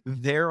simply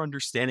their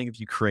understanding of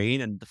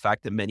Ukraine and the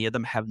fact that many of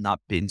them have not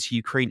been to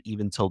Ukraine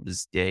even till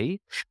this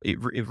day.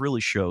 It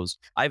really shows.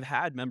 I've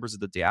had members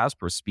of the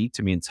diaspora speak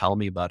to me and tell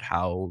me about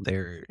how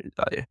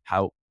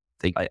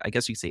I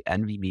guess you could say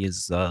envy me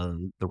is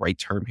the right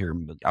term here.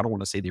 But I don't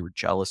want to say they were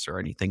jealous or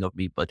anything of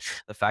me, but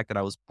the fact that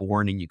I was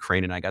born in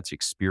Ukraine and I got to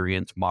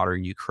experience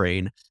modern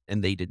Ukraine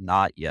and they did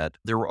not yet.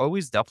 There were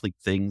always definitely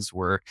things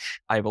where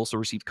I've also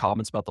received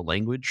comments about the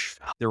language.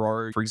 There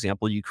are, for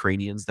example,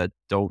 Ukrainians that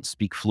don't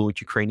speak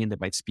fluent Ukrainian. They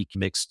might speak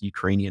mixed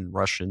Ukrainian,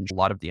 Russian. A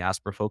lot of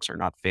diaspora folks are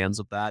not fans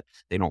of that.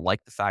 They don't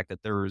like the fact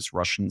that there is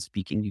Russian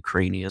speaking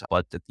Ukrainian,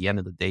 but at the end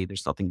of the day,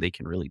 there's nothing they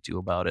can really do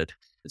about it.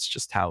 It's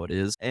just how it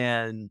is.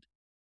 And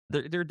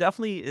There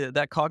definitely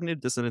that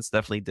cognitive dissonance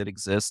definitely did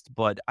exist,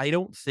 but I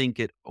don't think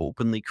it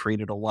openly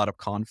created a lot of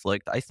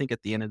conflict. I think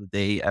at the end of the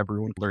day,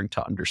 everyone learned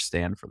to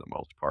understand for the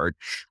most part.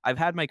 I've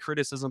had my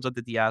criticisms of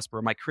the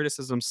diaspora. My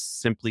criticisms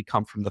simply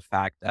come from the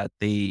fact that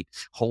they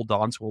hold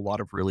on to a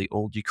lot of really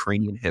old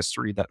Ukrainian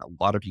history that a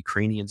lot of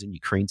Ukrainians in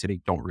Ukraine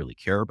today don't really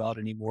care about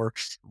anymore.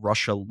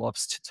 Russian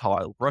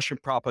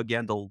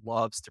propaganda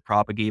loves to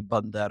propagate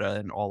Bandera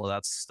and all of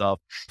that stuff.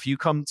 If you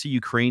come to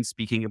Ukraine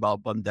speaking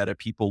about Bandera,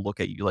 people look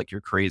at you like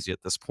you're crazy at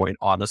this point,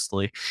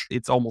 honestly.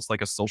 It's almost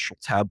like a social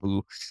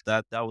taboo.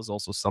 That was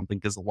also something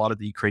because a lot of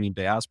the Ukrainian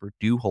diaspora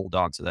do hold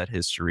on to that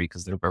history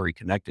because they're very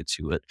connected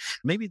to it.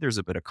 Maybe there's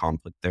a bit of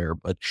conflict there,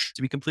 but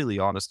to be completely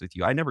honest with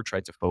you, I never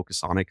tried to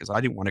focus on it because I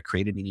didn't want to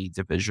create any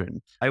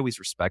division. I always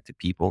respected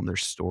people and their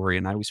story,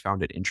 and I always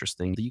found it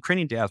interesting. The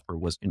Ukrainian diaspora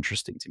was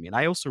interesting to me, and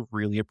I also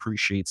really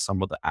appreciate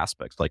some of the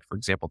aspects. Like, for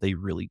example, they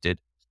really did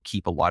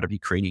keep a lot of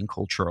Ukrainian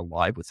culture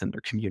alive within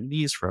their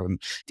communities, from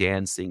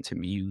dancing to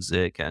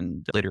music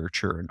and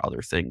literature and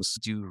other things.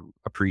 Do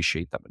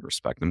appreciate them and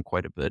respect them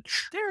quite a bit.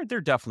 There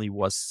definitely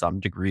was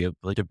some degree of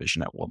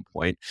division at one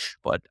point,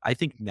 but I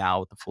think now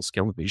with the full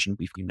scale invasion,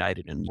 we've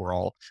united and we're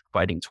all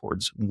fighting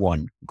towards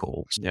one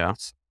goal. Yeah.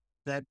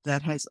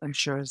 That has, I'm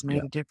sure, has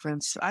made a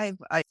difference. I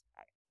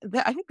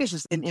think this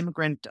is an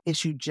immigrant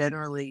issue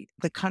generally.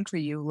 The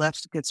country you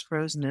left gets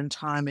frozen in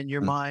time in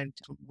your mind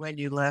when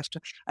you left.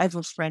 I have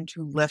a friend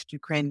who left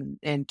Ukraine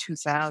in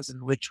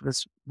 2000, which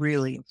was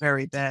really a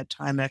very bad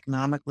time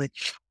economically.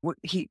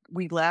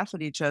 We laugh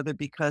at each other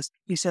because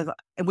he says,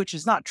 which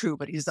is not true,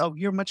 but he's, oh,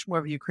 you're much more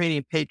of a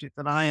Ukrainian patriot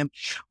than I am,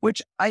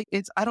 which I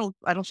don't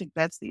think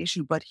that's the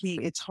issue, but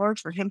it's hard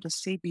for him to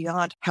see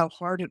beyond how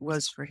hard it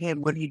was for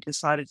him when he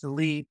decided to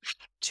leave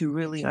to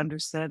really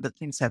understand that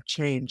things have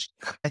changed.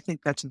 I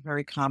think that's a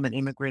very common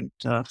immigrant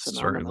phenomenon.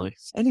 Certainly.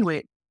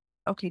 Anyway,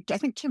 okay, I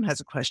think Tim has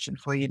a question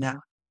for you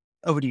now.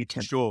 Over to you,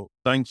 Tim. Sure.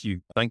 Thank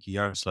you. Thank you,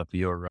 Yaroslav, for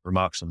your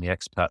remarks on the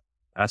expat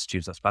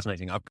attitudes. That's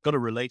fascinating. I've got a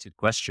related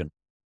question.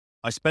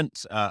 I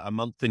spent a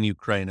month in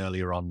Ukraine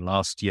earlier on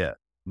last year,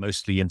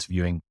 mostly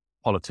interviewing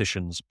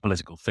politicians,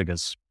 political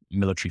figures,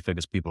 military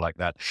figures, people like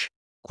that.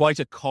 Quite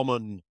a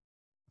common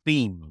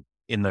theme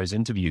in those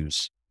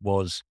interviews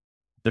was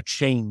the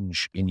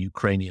change in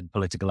Ukrainian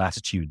political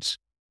attitudes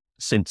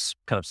since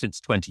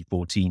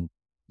 2014.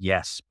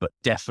 Yes, but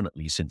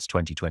definitely since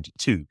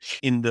 2022,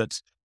 in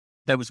that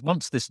there was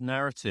once this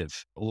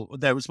narrative, or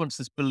there was once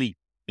this belief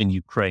in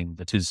Ukraine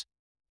that is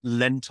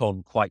lent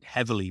on quite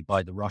heavily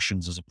by the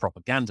Russians as a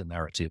propaganda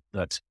narrative,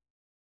 that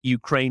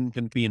Ukraine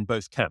can be in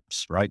both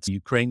camps, right?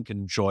 Ukraine can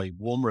enjoy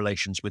warm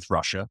relations with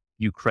Russia.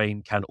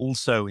 Ukraine can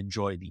also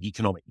enjoy the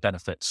economic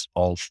benefits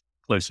of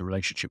closer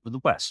relationship with the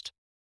West.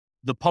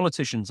 The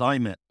politicians I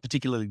met,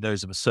 particularly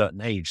those of a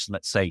certain age,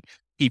 let's say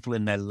people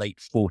in their late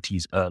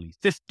 40s, early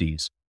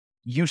 50s,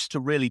 used to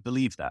really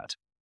believe that.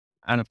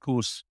 And of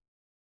course,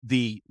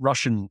 the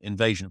Russian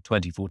invasion of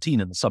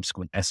 2014 and the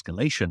subsequent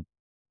escalation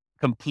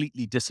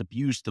completely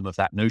disabused them of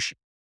that notion.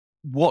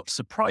 What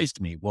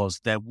surprised me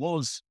was there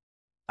was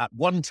at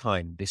one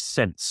time this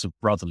sense of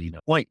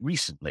brotherliness. Quite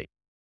recently,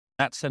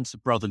 that sense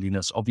of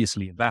brotherliness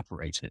obviously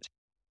evaporated.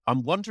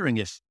 I'm wondering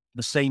if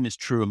the same is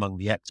true among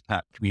the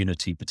expat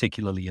community,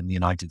 particularly in the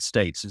United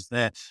States.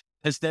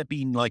 Has there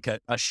been like a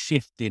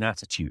shift in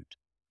attitude?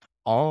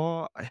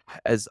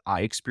 As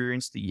I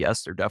experienced,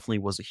 yes, there definitely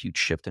was a huge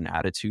shift in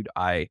attitude.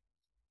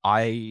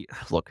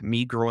 Look,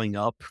 me growing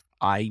up,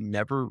 I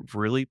never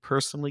really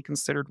personally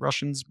considered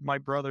Russians my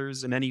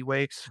brothers in any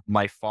way.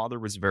 My father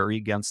was very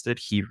against it.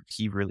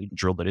 He really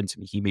drilled it into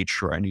me. He made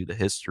sure I knew the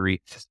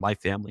history. My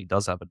family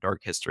does have a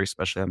dark history,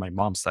 especially on my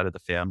mom's side of the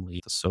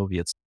family, the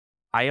Soviets.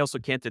 I also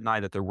can't deny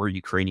that there were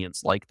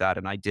Ukrainians like that,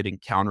 and I did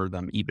encounter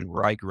them even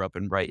where I grew up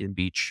in Brighton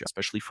Beach,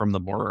 especially from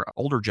the more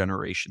older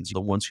generations, the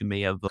ones who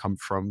may have come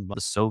from the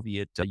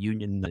Soviet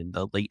Union in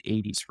the late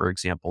 80s, for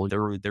example.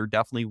 There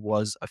definitely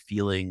was a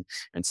feeling,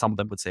 and some of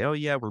them would say, oh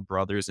yeah, we're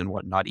brothers and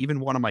whatnot. Even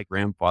one of my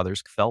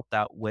grandfathers felt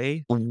that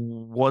way.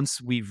 Once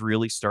we've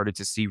really started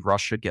to see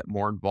Russia get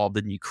more involved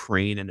in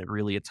Ukraine and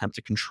really attempt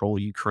to control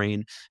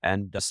Ukraine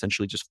and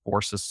essentially just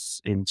force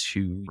us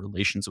into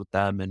relations with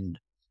them and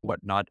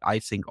whatnot, I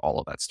think all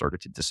of that started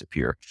to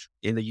disappear.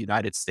 In the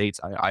United States,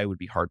 I would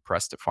be hard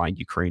pressed to find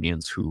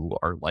Ukrainians who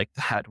are like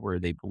that, where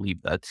they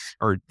believe that,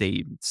 or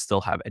they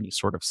still have any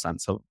sort of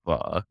sense of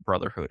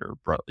brotherhood or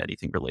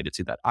anything related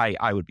to that.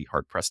 I would be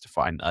hard pressed to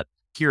find that.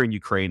 Here in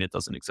Ukraine, it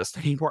doesn't exist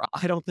anymore.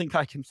 I don't think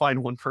I can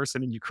find one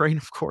person in Ukraine,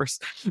 of course,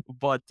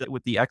 but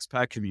with the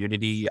expat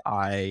community,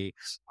 I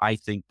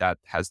think that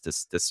has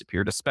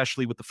disappeared,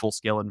 especially with the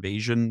full-scale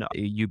invasion.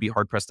 You'd be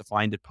hard-pressed to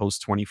find it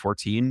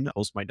post-2014,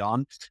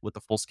 post-Maidan. With the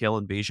full-scale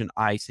invasion,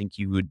 I think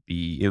it would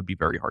be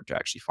very hard to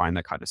actually find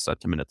that kind of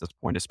sentiment at this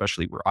point,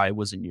 especially where I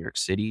was in New York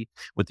City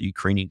with the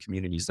Ukrainian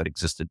communities that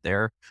existed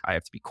there. I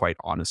have to be quite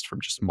honest from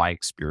just my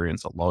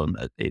experience alone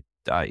that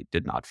I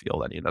did not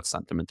feel any of that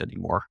sentiment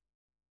anymore.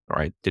 Or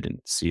I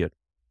didn't see it.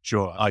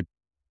 Sure.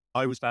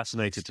 I was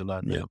fascinated to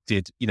learn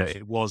that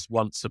it was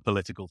once a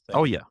political thing.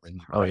 Oh yeah. in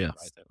Ukraine, Oh yeah.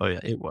 right? Oh yeah.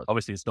 It was.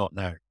 Obviously, it's not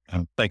now.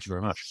 Thank you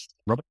very much,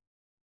 Robert.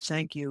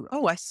 Thank you.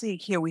 Oh, I see.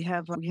 Here we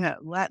have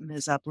Latin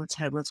is up. Let's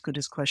go to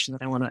this question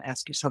that I want to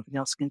ask you something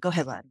else again. Go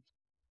ahead, Latin.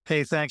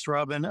 Hey, thanks,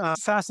 Robin.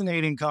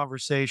 Fascinating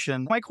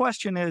conversation. My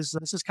question is,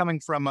 this is coming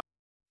from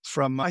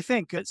I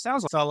think it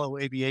sounds like a fellow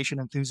aviation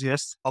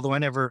enthusiast, although I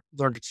never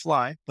learned to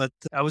fly. But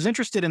I was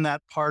interested in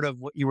that part of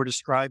what you were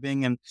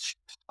describing, and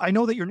I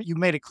know that you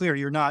made it clear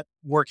you're not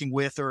working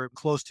with or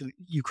close to the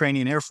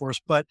Ukrainian Air Force,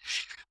 but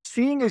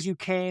seeing as you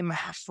came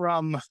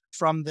from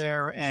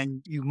there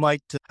and you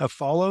might have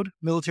followed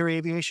military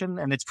aviation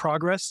and its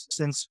progress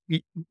since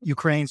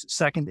Ukraine's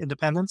second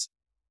independence,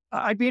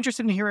 I'd be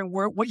interested in hearing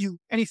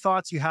any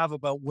thoughts you have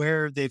about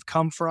where they've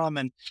come from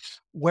and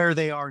where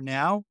they are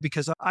now,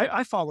 because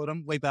I followed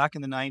them way back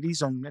in the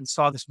 90s and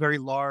saw this very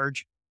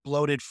large,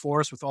 bloated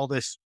force with all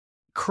this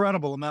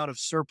incredible amount of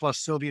surplus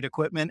Soviet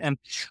equipment, and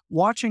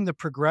watching the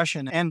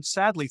progression, and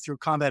sadly through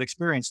combat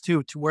experience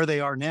too, to where they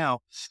are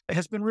now, it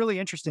has been really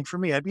interesting for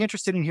me. I'd be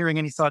interested in hearing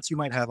any thoughts you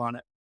might have on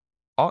it.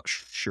 Oh,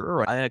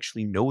 sure. I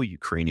actually know a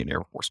Ukrainian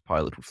Air Force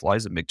pilot who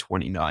flies a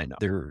MiG-29.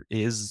 There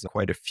is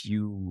quite a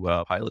few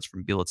pilots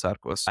from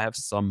Bielotserkos. I have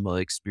some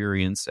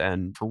experience,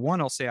 and for one,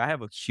 I'll say I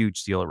have a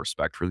huge deal of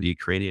respect for the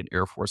Ukrainian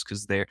Air Force,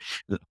 because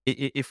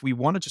if we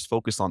want to just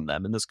focus on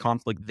them in this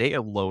conflict, they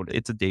alone,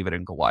 it's a David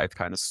and Goliath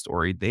kind of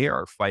story. They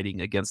are fighting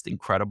against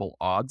incredible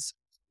odds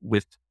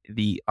with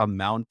the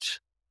amount,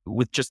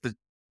 with just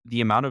the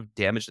amount of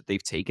damage that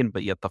they've taken,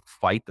 but yet the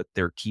fight that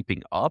they're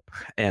keeping up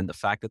and the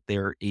fact that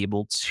they're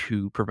able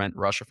to prevent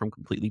Russia from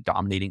completely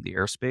dominating the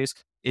airspace,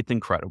 it's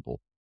incredible.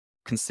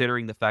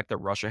 Considering the fact that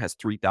Russia has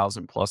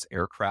 3,000 plus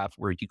aircraft,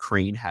 where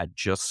Ukraine had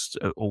just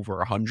over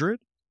 100.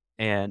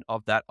 And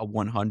of that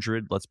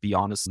 100, let's be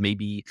honest,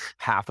 maybe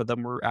half of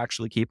them were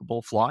actually capable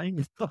of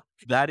flying.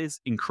 That is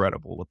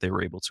incredible what they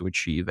were able to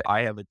achieve.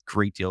 I have a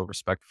great deal of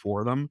respect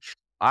for them.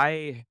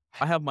 I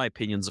have my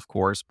opinions, of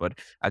course, but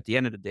at the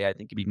end of the day, I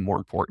think it'd be more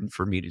important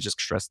for me to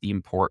just stress the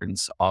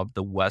importance of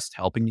the West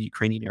helping the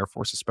Ukrainian Air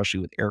Force,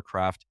 especially with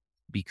aircraft,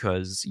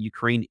 because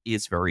Ukraine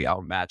is very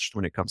outmatched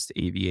when it comes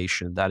to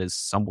aviation. That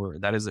is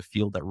a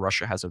field that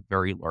Russia has a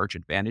very large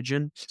advantage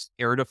in.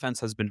 Air defense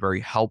has been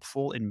very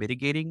helpful in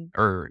mitigating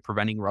or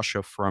preventing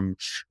Russia from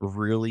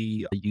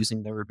really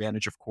using their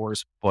advantage, of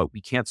course, but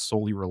we can't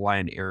solely rely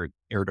on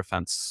air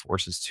defense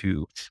forces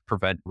to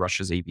prevent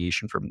Russia's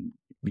aviation from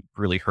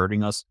really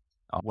hurting us.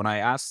 When I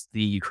asked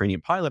the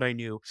Ukrainian pilot I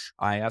knew,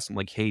 I asked him,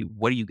 like, hey,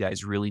 what do you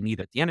guys really need?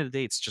 At the end of the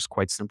day, it's just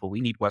quite simple.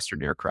 We need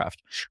Western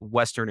aircraft.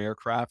 Western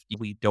aircraft,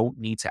 we don't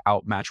need to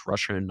outmatch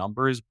Russia in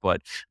numbers,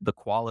 but the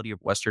quality of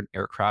Western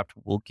aircraft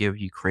will give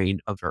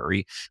Ukraine a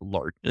very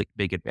large,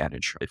 big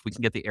advantage. If we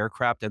can get the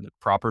aircraft and the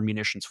proper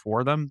munitions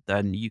for them,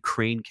 then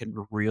Ukraine can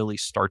really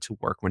start to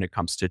work when it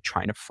comes to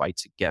trying to fight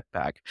to get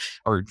back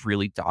or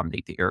really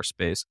dominate the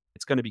airspace.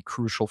 It's going to be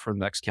crucial for the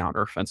next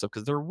counteroffensive,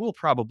 because there will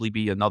probably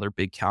be another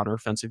big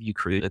counteroffensive.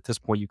 Ukraine, at this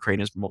point,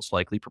 Ukraine is most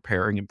likely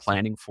preparing and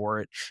planning for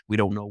it. We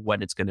don't know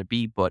when it's going to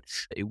be, but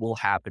it will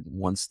happen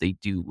once they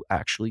do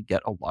actually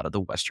get a lot of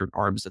the Western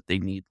arms that they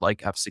need,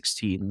 like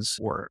F-16s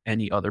or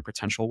any other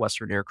potential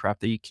Western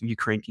aircraft that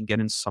Ukraine can get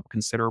in some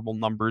considerable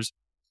numbers.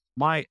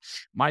 My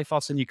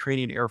thoughts on the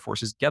Ukrainian Air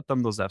Force is get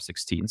them those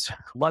F-16s.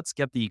 Let's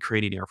get the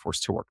Ukrainian Air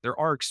Force to work. There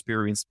are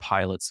experienced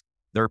pilots.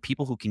 There are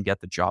people who can get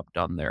the job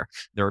done there.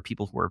 There are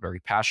people who are very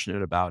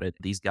passionate about it.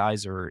 These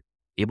guys are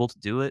able to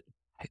do it.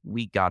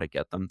 We got to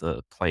get them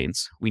the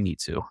planes. We need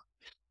to.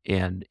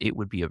 And it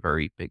would be a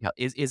very big help.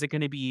 Is it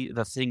going to be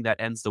the thing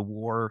that ends the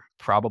war?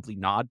 Probably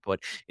not, but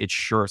it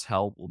sure as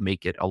hell will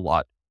make it a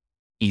lot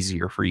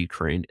easier for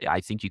Ukraine.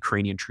 I think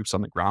Ukrainian troops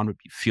on the ground would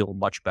feel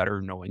much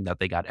better knowing that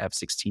they got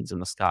F-16s in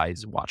the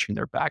skies watching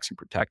their backs and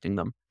protecting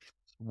them.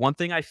 One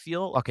thing I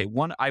feel,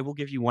 I will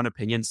give you one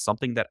opinion,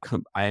 something that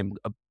I am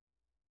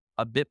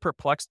a bit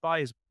perplexed by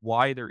is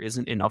why there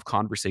isn't enough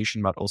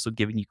conversation about also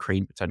giving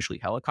Ukraine potentially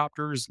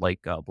helicopters like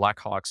Black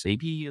Hawks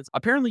AB.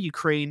 Apparently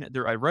Ukraine,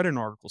 I read an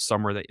article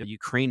somewhere that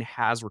Ukraine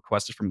has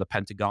requested from the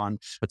Pentagon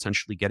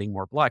potentially getting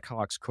more Black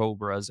Hawks,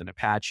 Cobras, and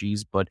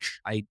Apaches, but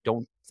I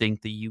don't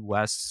think the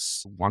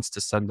U.S. wants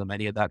to send them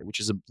any of that, which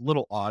is a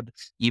little odd.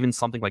 Even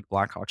something like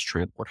Black Hawks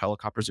transport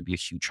helicopters would be a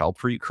huge help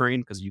for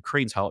Ukraine, because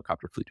Ukraine's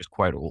helicopter fleet is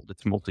quite old.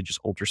 It's mostly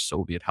just older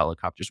Soviet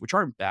helicopters, which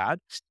aren't bad.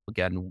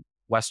 Again,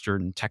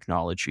 Western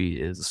technology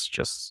is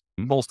just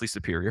mostly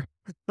superior.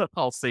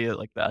 I'll say it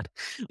like that.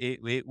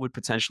 It would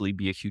potentially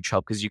be a huge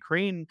help, because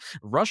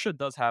Russia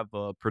does have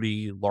a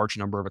pretty large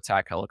number of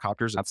attack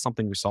helicopters. That's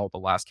something we saw with the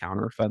last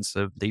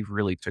counteroffensive. They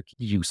really took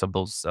use of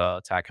those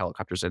attack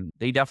helicopters, and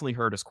they definitely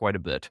hurt us quite a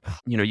bit.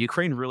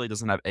 Ukraine really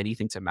doesn't have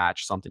anything to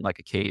match something like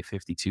a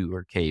K-52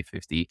 or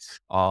K-50.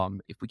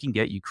 If we can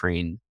get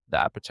Ukraine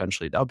that,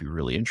 potentially, that would be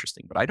really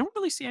interesting. But I don't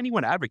really see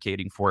anyone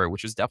advocating for it,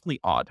 which is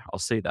definitely odd. I'll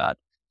say that.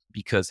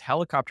 Because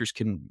helicopters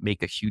can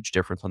make a huge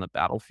difference on the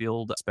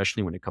battlefield,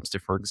 especially when it comes to,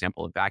 for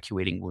example,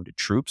 evacuating wounded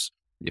troops.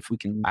 If we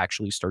can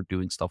actually start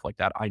doing stuff like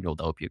that, I know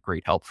that would be a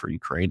great help for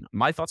Ukraine.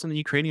 My thoughts on the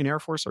Ukrainian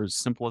Air Force are as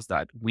simple as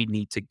that. We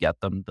need to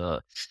get them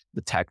the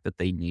tech that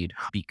they need,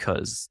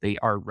 because they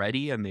are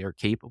ready and they are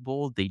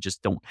capable. They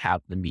just don't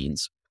have the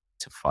means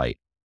to fight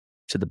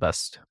to the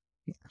best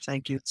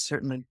Thank you. It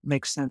certainly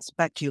makes sense.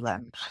 Back to you,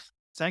 Len.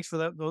 Thanks for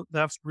that.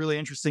 That's really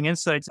interesting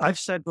insights. I've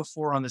said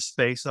before on this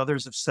space,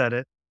 others have said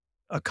it.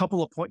 A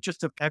couple of points,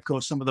 just to echo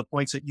some of the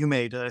points that you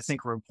made, that I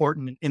think were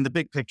important in the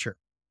big picture.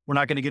 We're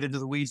not going to get into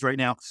the weeds right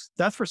now.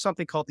 That's for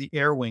something called the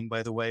air wing,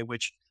 by the way,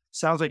 which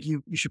sounds like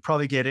you should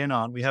probably get in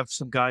on. We have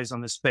some guys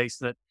on this space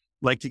that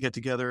like to get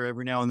together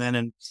every now and then,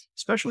 and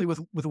especially with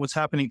what's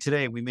happening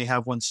today, we may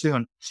have one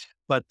soon.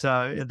 But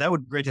that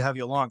would be great to have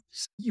you along.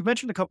 You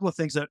mentioned a couple of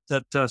things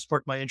that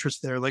sparked my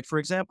interest there. Like, for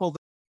example,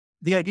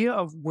 the idea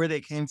of where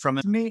they came from.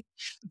 To me,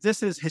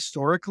 this is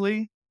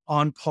historically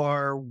on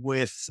par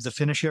with the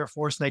Finnish Air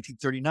Force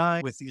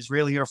 1939, with the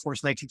Israeli Air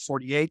Force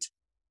 1948,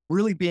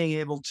 really being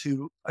able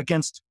to,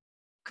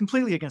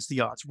 completely against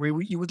the odds,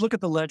 where you would look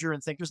at the ledger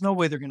and think there's no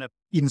way they're going to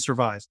even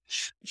survive.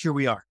 Here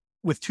we are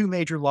with 2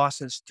 major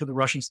losses to the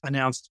Russians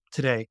announced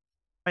today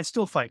and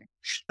still fighting.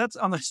 That's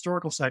on the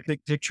historical side,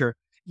 big picture.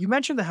 You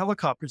mentioned the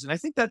helicopters, and I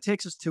think that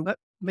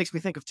makes me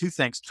think of 2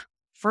 things.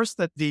 First,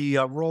 that the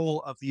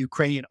role of the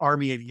Ukrainian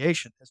Army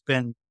aviation has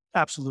been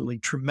absolutely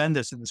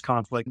tremendous in this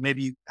conflict.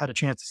 Maybe you had a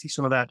chance to see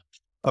some of that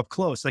up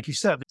close. Like you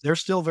said, they're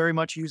still very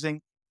much using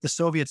the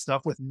Soviet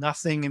stuff with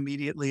nothing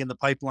immediately in the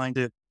pipeline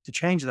to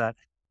change that.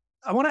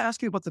 I want to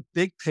ask you about the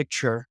big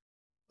picture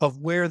of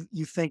where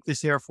you think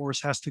this Air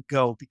Force has to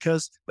go,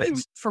 because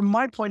from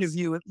my point of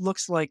view, it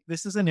looks like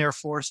this is an Air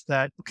Force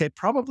that,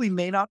 probably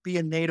may not be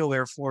a NATO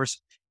Air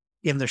Force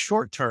in the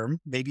short term,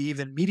 maybe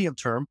even medium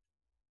term,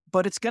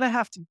 but it's going to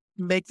have to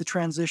make the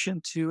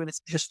transition to, and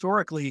it's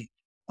historically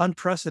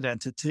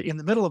unprecedented, to, in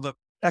the middle of an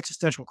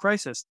existential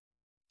crisis,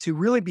 to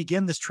really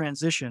begin this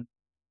transition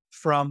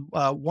from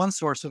one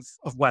source of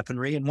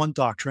weaponry and one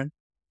doctrine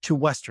to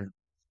Western.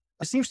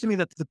 It seems to me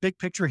that the big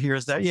picture here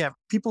is that,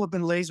 people have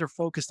been laser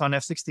focused on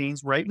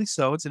F-16s, rightly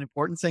so. It's an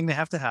important thing they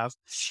have to have.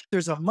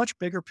 There's a much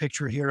bigger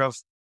picture here of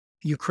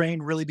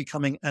Ukraine really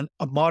becoming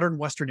a modern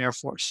Western Air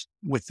Force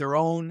with their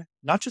own,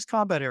 not just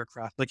combat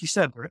aircraft, like you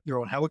said, their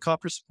own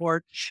helicopter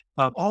support,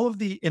 all of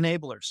the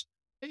enablers,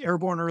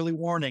 airborne early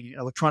warning,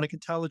 electronic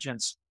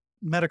intelligence,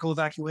 medical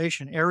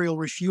evacuation, aerial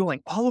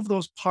refueling, all of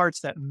those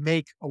parts that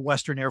make a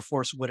Western Air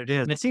Force what it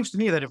is. And it seems to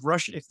me that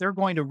if they're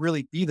going to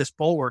really be this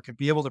bulwark and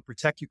be able to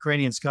protect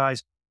Ukrainian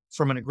skies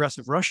from an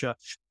aggressive Russia,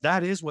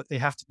 that is what they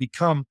have to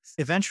become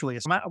eventually.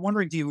 So I'm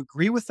wondering, do you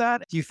agree with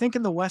that? Do you think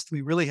in the West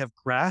we really have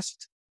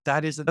grasped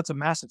that's a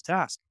massive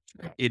task?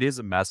 It is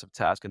a massive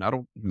task, and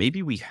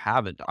maybe we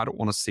haven't. I don't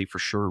want to say for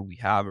sure we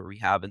have or we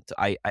haven't.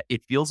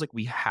 It feels like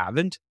we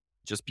haven't,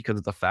 just because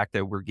of the fact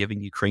that we're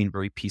giving Ukraine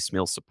very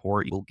piecemeal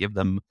support. We'll give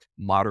them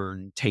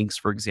modern tanks,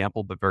 for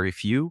example, but very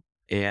few.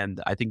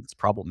 And I think it's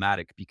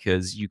problematic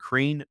because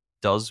Ukraine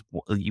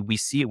we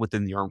see it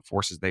within the armed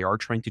forces. They are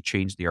trying to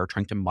change. They are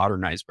trying to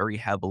modernize very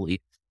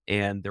heavily.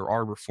 And there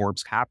are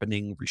reforms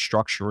happening,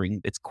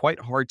 restructuring. It's quite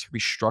hard to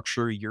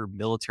restructure your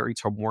military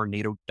to a more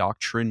NATO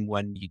doctrine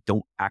when you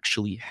don't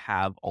actually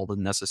have all the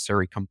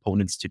necessary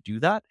components to do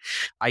that.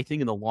 I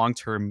think in the long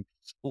term,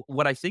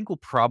 what I think will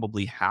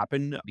probably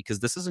happen, because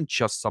this isn't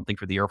just something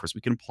for the Air Force,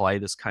 we can apply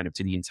this kind of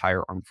to the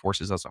entire armed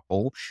forces as a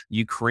whole.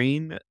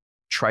 Ukraine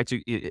tried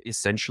to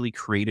essentially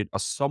created a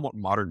somewhat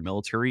modern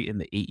military in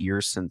the 8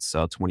 years since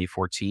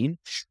 2014.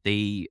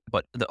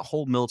 But the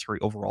whole military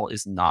overall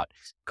is not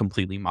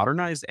completely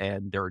modernized,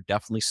 and there are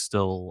definitely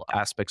still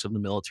aspects of the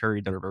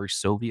military that are very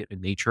Soviet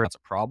in nature. That's a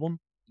problem.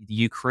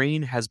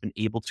 Ukraine has been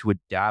able to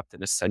adapt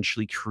and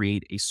essentially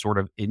create a sort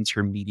of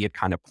intermediate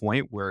kind of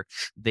point where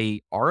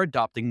they are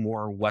adopting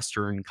more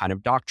Western kind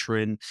of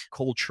doctrine,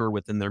 culture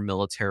within their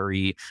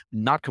military,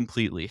 not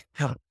completely.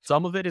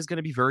 Some of it is going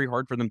to be very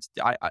hard for them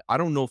to, I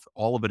don't know if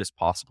all of it is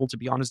possible, to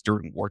be honest,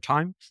 during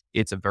wartime.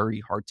 It's a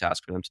very hard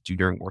task for them to do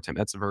during wartime.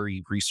 That's a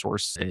very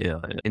resource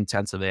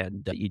intensive,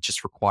 and it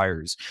just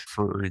requires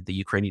for the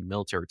Ukrainian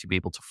military to be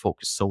able to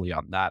focus solely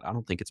on that. I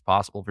don't think it's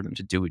possible for them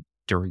to do it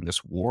during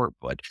this war,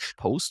 but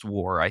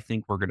post-war, I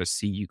think we're going to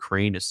see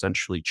Ukraine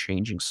essentially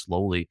changing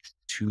slowly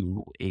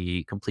to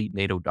a complete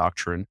NATO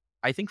doctrine.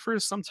 I think for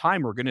some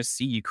time, we're going to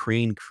see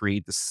Ukraine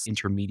create this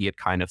intermediate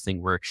kind of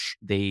thing where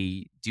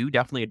they do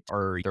definitely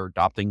they're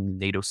adopting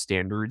NATO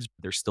standards.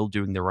 They're still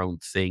doing their own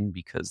thing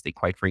because they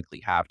quite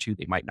frankly have to.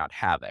 They might not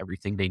have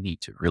everything they need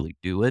to really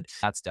do it.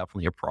 That's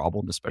definitely a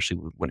problem, especially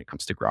when it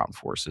comes to ground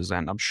forces.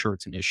 And I'm sure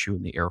it's an issue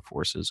in the air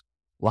forces.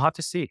 We'll have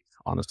to see,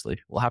 honestly.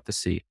 We'll have to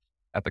see.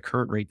 At the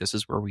current rate, this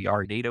is where we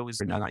are. NATO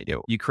is not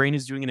NATO. Ukraine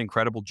is doing an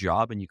incredible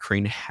job, and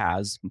Ukraine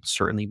has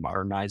certainly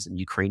modernized, and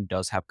Ukraine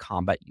does have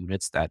combat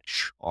units that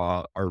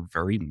are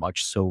very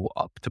much so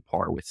up to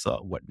par with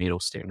what NATO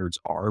standards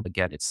are.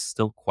 Again, it's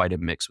still quite a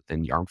mix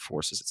within the armed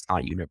forces. It's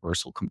not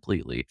universal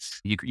completely.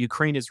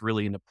 Ukraine is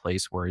really in a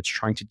place where it's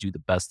trying to do the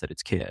best that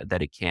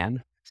it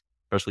can,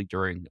 especially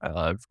during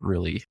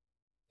really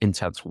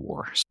intense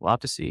war. So we'll have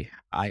to see.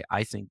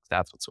 I think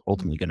that's what's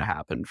ultimately going to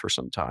happen for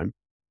some time.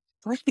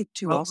 I think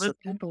too also.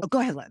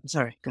 Go ahead, Len.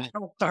 Sorry. Go ahead.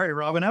 Sorry,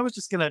 Robin. I was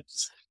just going to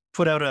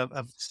put out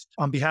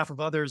on behalf of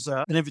others,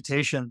 an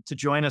invitation to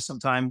join us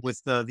sometime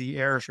with the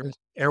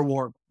air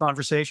war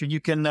conversation.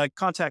 You can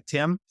contact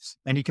Tim,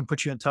 and he can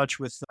put you in touch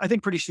with. I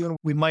think pretty soon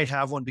we might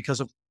have one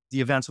because of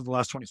the events of the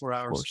last 24 Of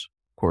hours. course.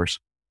 Of course.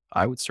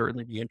 I would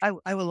certainly be interested.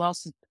 I will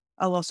also.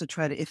 I'll also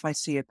try to, if I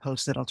see it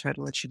posted, I'll try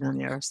to let you know.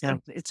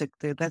 Yaroslav.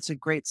 That's a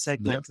great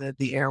segment,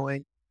 the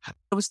airway.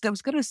 I was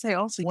going to say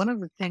also, one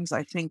of the things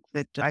I think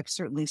that I've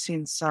certainly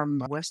seen some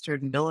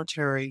Western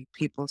military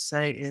people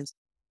say is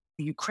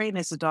Ukraine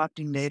is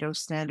adopting NATO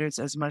standards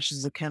as much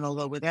as it can,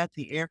 although without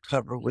the air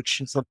cover,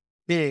 which is a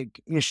big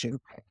issue.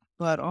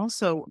 But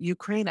also,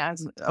 Ukraine,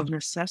 as of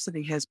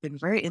necessity, has been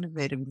very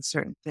innovative in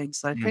certain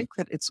things. I think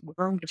that it's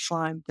going to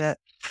find that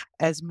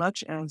as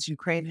much as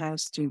Ukraine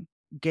has to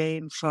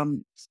gain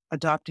from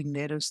adopting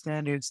NATO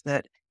standards,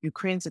 that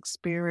Ukraine's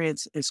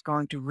experience is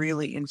going to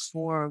really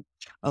inform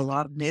a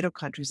lot of NATO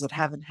countries that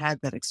haven't had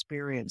that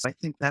experience. I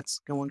think that's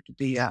going to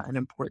be an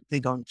important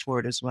thing going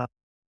forward as well.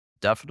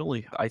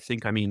 Definitely. I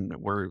think,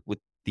 we're with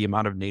the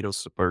amount of NATO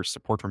support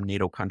from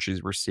NATO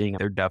countries we're seeing,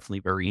 they're definitely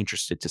very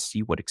interested to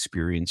see what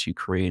experience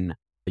Ukraine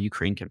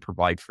can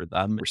provide for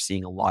them. We're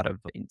seeing a lot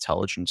of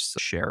intelligence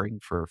sharing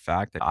for a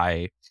fact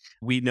that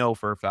we know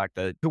for a fact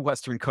that the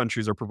Western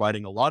countries are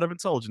providing a lot of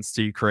intelligence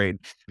to Ukraine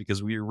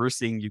because we're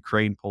seeing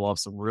Ukraine pull off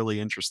some really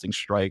interesting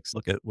strikes.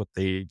 Look at what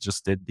they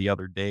just did the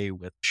other day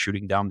with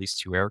shooting down these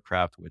 2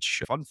 aircraft,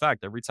 which, fun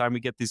fact, every time we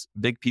get these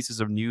big pieces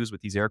of news with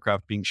these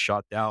aircraft being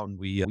shot down,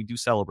 we do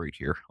celebrate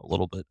here a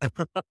little bit.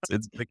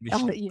 It's a big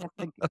Oh, deal.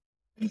 yeah.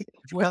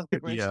 Well,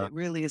 Yeah. it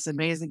really is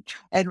amazing.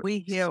 And we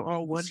here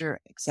all wonder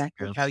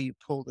exactly Yeah. how you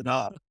pulled it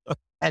off.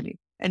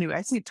 Anyway,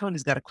 I see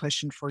Tony's got a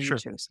question for you Sure.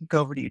 too. So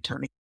go over to you,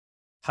 Tony.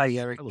 Hey,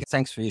 Eric. Hello.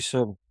 Thanks for your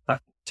service.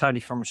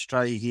 Tony from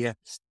Australia here.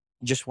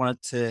 Just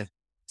wanted to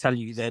tell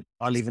you that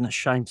I live in a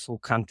shameful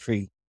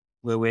country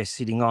where we're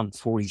sitting on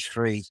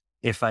 43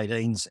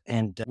 F-18s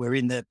and we're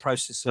in the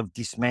process of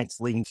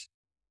dismantling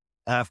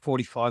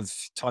 45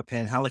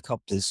 Taipan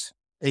helicopters.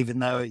 Even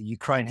though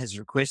Ukraine has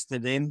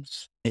requested them,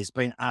 there's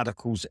been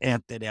articles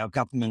out that our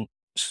government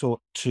sought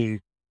to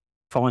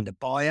find a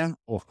buyer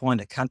or find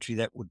a country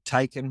that would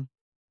take them,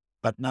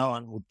 but no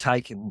one would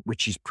take them,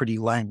 which is pretty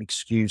lame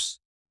excuse.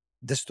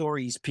 The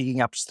story is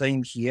picking up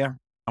steam here.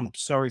 I'm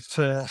sorry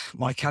for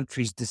my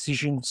country's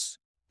decisions.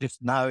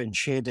 Just know and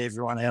share to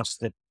everyone else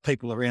that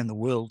people around the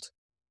world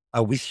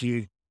are with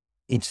you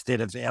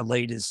instead of our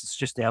leaders. It's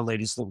just our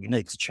leaders that we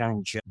need to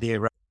change.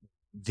 They're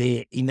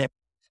inept,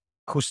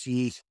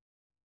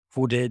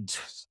 footed,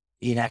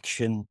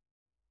 inaction.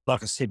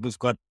 Like I said, we've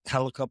got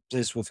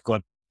helicopters, we've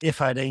got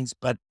F-18s,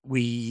 but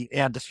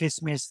our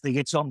defence minister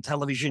gets on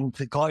television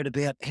to gloat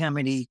about how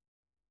many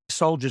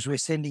soldiers we're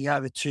sending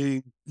over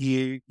to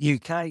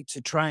UK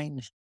to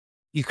train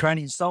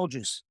Ukrainian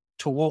soldiers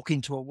to walk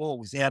into a war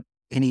without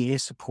any air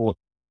support.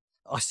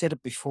 I said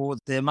it before,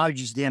 the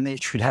emojis down there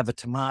should have a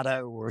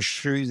tomato or a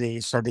shoe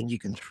there so then you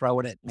can throw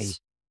it at me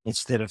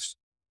instead of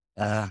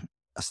a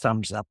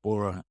thumbs up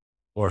or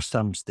a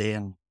thumbs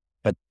down.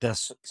 But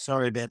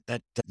sorry about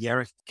that,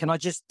 Yarrick. Can I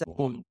just,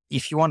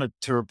 if you wanted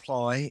to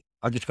reply,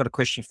 I just got a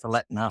question for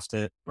Latin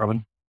after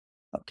Robin.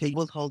 Okay,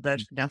 we'll hold that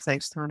for now.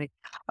 Thanks, Tony.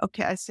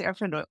 Okay, I see our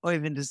friend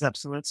Oyvind is up,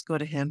 so let's go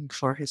to him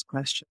for his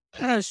question.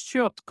 A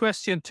short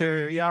question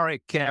to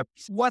Yarrick.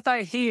 What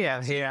I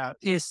hear here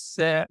is,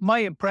 my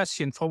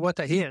impression for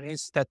what I hear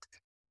is that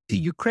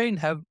Ukraine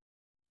have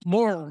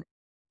more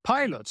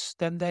pilots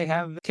than they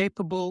have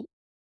capable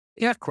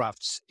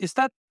aircrafts. Is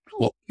that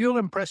your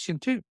impression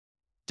too?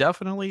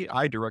 Definitely.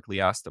 I directly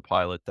asked the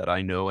pilot that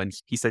I know, and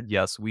he said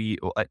yes. We,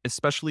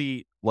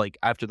 especially like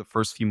after the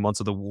first few months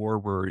of the war,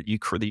 where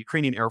the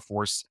Ukrainian Air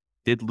Force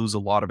did lose a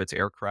lot of its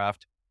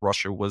aircraft.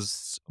 Russia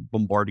was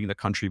bombarding the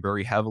country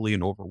very heavily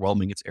and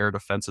overwhelming its air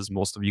defenses.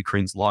 Most of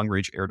Ukraine's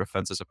long-range air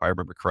defenses, if I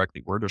remember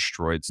correctly, were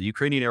destroyed. So the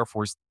Ukrainian Air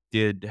Force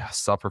did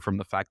suffer from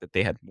the fact that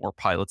they had more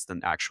pilots than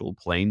actual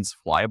planes,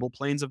 flyable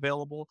planes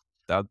available.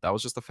 That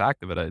was just the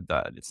fact of it.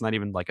 It's not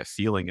even like a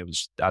feeling.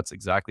 That's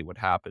exactly what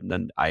happened.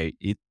 And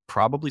it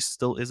probably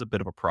still is a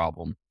bit of a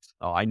problem.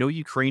 I know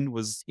Ukraine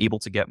was able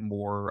to get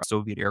more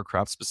Soviet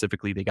aircraft.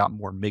 Specifically, they got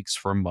more MiGs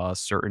from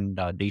certain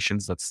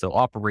nations that still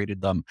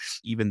operated them.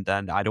 Even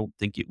then, I don't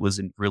think it was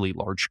in really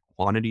large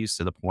quantities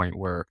to the point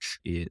where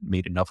it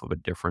made enough of a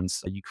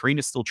difference. Ukraine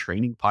is still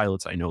training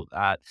pilots. I know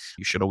that.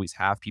 You should always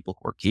have people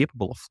who are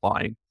capable of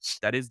flying.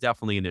 That is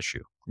definitely an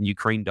issue.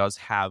 Ukraine does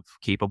have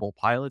capable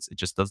pilots. It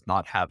just does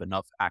not have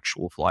enough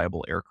actual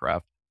flyable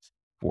aircraft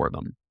for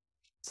them.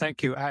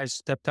 Thank you. I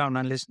step down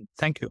and listen.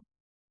 Thank you.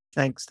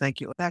 Thanks. Thank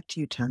you. Back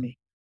to you, Tony.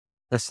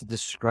 That's a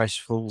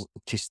disgraceful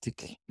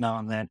statistic.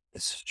 Knowing that,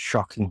 it's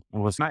shocking. It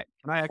was Can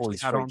I actually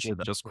add on to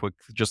that?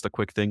 Just a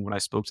quick thing. When I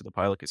spoke to the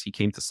pilot, because he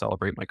came to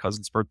celebrate my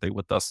cousin's birthday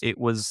with us, it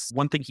was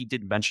one thing he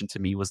did mention to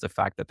me was the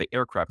fact that the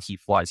aircraft he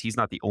flies, he's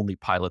not the only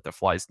pilot that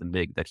flies the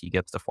MiG that he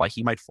gets to fly.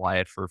 He might fly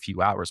it for a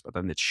few hours, but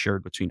then it's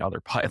shared between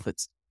other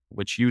pilots,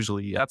 which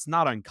usually that's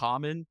not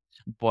uncommon.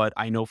 But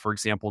I know, for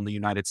example, in the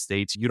United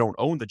States, you don't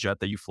own the jet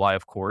that you fly,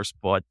 of course,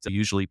 but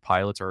usually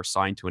pilots are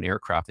assigned to an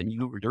aircraft and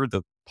you're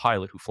the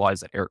pilot who flies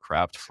that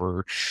aircraft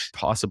for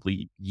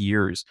possibly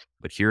years.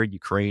 But here in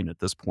Ukraine, at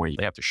this point,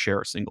 they have to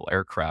share a single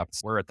aircraft.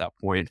 We're at that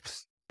point.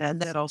 And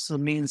that also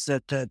means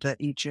that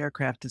each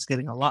aircraft is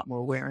getting a lot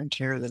more wear and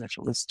tear than if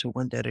it was to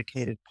one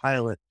dedicated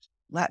pilot.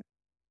 Lat-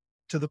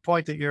 To the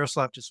point that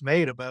Yaroslav just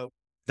made about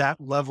that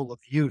level of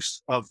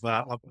use of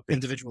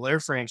individual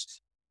airframes,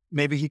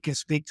 maybe he can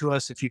speak to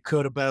us, if you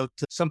could, about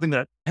something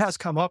that has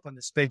come up on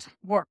the space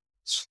war.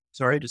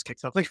 Sorry, I just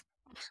kicked something.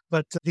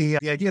 But the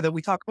idea that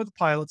we talk about the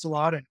pilots a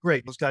lot, and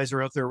great, those guys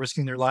are out there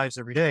risking their lives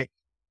every day.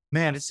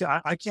 Man,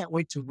 I can't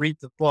wait to read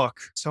the book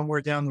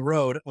somewhere down the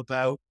road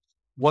about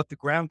what the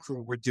ground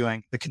crew were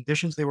doing, the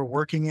conditions they were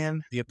working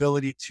in, the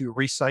ability to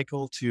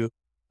recycle, to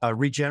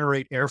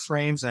regenerate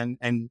airframes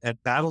and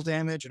battle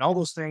damage and all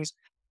those things,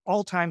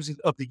 all times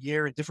of the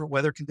year in different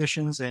weather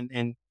conditions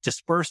and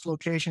dispersed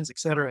locations, et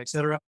cetera, et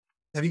cetera.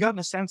 Have you gotten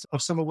a sense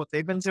of some of what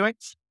they've been doing?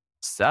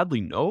 Sadly,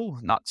 no,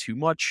 not too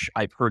much.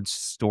 I've heard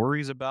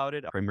stories about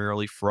it,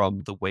 primarily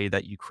from the way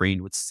that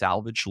Ukraine would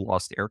salvage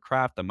lost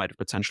aircraft that might have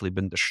potentially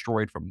been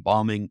destroyed from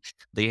bombing.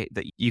 The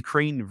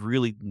Ukraine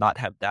really did not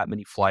have that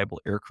many flyable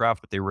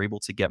aircraft, but they were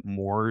able to get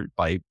more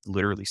by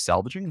literally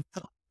salvaging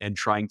and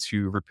trying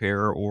to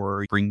repair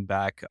or bring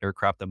back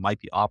aircraft that might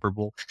be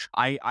operable.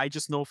 I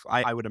just know,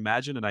 I would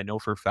imagine, and I know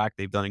for a fact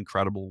they've done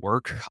incredible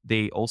work.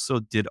 They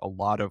also did a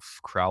lot of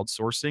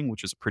crowdsourcing,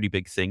 which is a pretty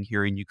big thing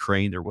here in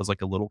Ukraine. There was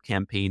like a little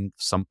campaign,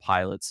 some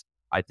pilots.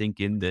 I think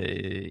in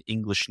the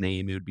English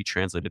name, it would be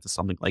translated to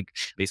something like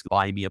basically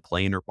buy me a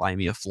plane or buy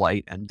me a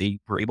flight. And they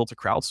were able to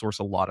crowdsource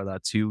a lot of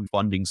that too,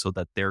 funding so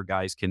that their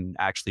guys can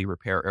actually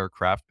repair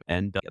aircraft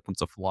and get them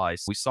to fly.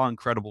 So we saw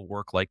incredible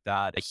work like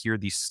that. I hear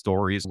these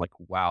stories like,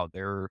 wow,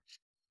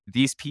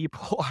 these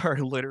people are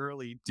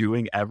literally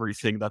doing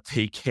everything that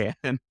they can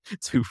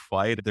to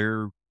fight.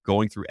 They're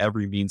going through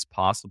every means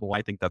possible.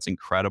 I think that's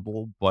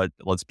incredible, but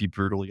let's be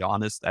brutally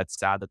honest. That's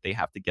sad that they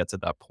have to get to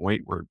that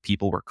point where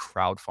people were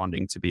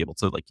crowdfunding to be able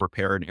to like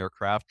repair an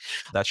aircraft.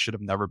 That should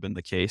have never been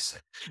the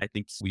case. I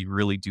think we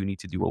really do need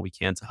to do what we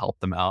can to help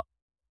them out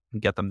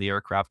and get them the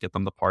aircraft, get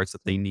them the parts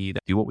that they need,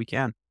 do what we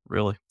can.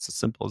 Really, it's as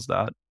simple as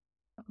that.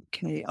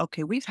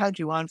 Okay. We've had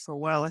you on for a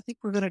while. I think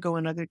we're going to go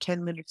another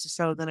 10 minutes or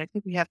so. Then I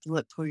think we have to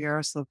let poor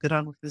Yaroslav get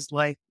on with his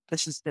life.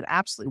 This has been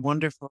absolutely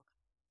wonderful.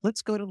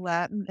 Let's go to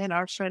Latin and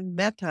our friend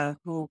Meta,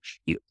 who,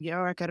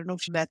 Yarek, I don't know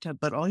if she Meta,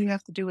 but all you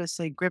have to do is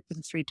say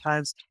Griffin 3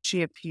 times.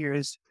 She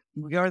appears,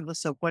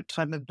 regardless of what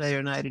time of day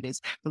or night it is.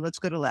 But let's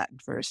go to Latin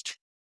first.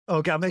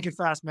 Okay, I'll make it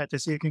fast, Meta,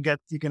 so you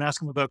can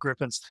ask him about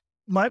Griffins.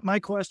 My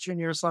question,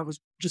 Yaroslav, was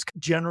just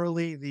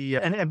generally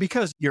and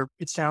because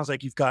it sounds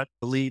like you've got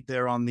the lead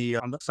there on the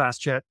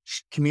fast jet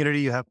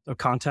community, you have a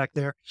contact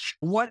there.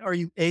 What are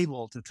you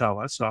able to tell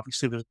us?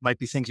 Obviously, there might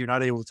be things you're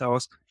not able to tell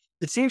us.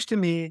 It seems to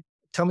me,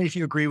 tell me if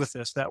you agree with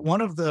this, that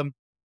one of them,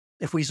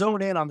 if we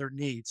zone in on their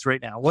needs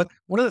right now, one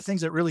of the things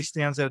that really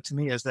stands out to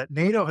me is that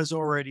NATO has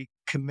already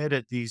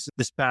committed this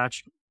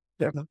batch.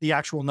 The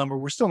actual number,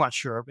 we're still not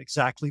sure of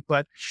exactly,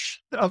 but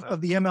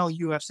of the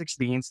MLU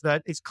F-16s,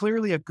 that it's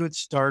clearly a good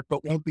start,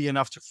 but won't be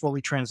enough to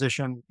fully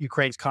transition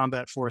Ukraine's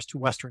combat force to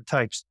Western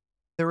types.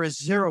 There is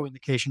zero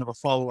indication of a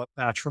follow-up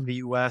batch from the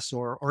US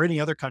or any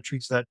other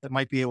countries that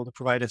might be able to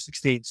provide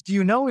F-16s. Do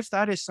you know if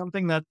that is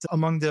something that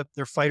among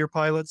their fighter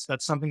pilots,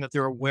 that's something that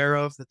they're aware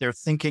of, that they're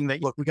thinking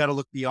that, look, we got to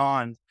look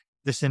beyond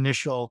this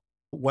initial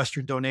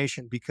Western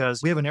donation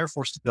because we have an Air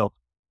Force to build?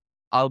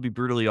 I'll be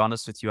brutally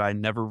honest with you. I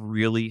never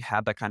really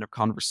had that kind of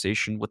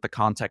conversation with the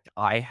contact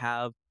I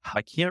have.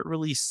 I can't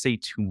really say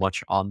too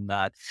much on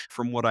that.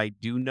 From what I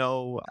do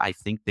know, I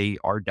think they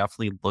are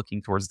definitely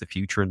looking towards the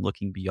future and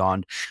looking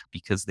beyond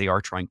because they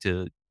are trying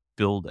to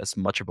build as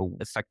much of an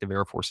effective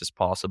air force as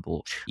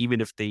possible.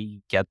 Even if they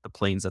get the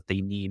planes that they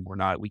need or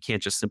not, we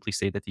can't just simply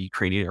say that the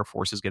Ukrainian Air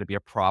Force is going to be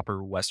a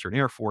proper Western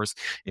Air Force.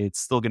 It's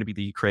still going to be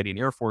the Ukrainian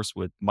Air Force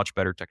with much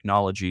better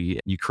technology.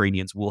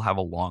 Ukrainians will have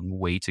a long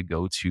way to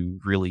go to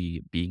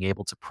really being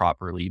able to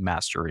properly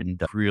master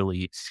and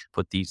really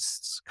put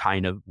these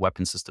kind of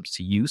weapon systems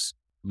to use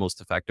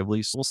most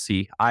effectively. So we'll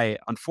see.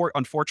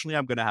 Unfortunately,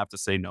 I'm going to have to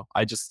say no.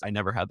 I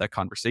never had that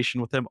conversation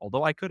with him,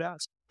 although I could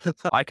ask.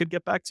 I could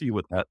get back to you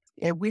with that.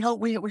 And we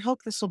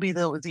hope this will be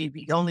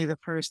only the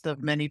first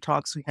of many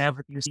talks we have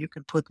with you. So you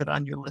can put that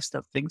on your list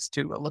of things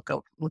to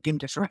look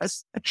into for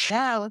us.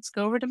 Now let's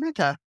go over to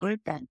Meta. Good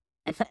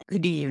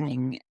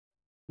evening.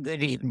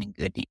 Good evening.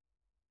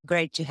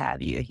 Great to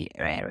have you here,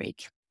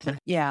 Eric.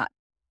 Yeah,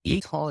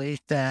 Ito is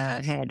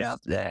the head of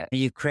the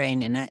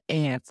Ukrainian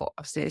Air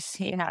Forces.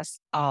 He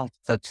has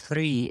also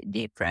 3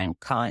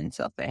 different kinds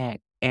of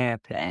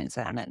airplanes,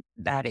 and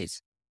that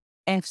is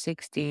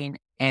F-16,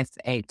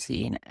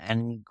 F-18,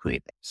 and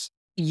Griffins.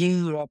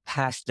 Europe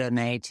has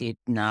donated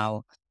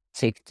now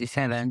 60,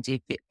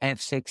 70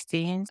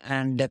 F-16s,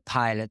 and the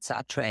pilots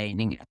are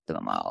training at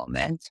the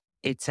moment.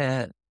 It's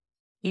a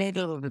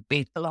little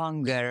bit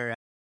longer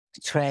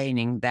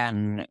training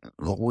than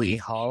we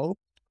hope.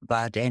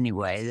 But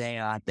anyway, they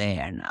are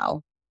there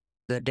now.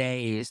 The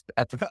day is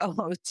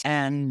approached,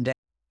 and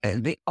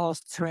the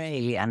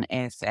Australian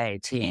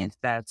F-18,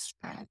 that's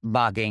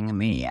bugging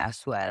me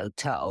as well,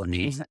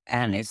 Tony.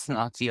 And it's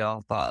not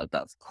your fault,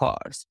 of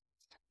course.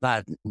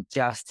 But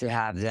just to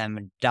have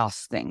them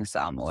dusting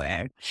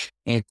somewhere,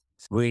 it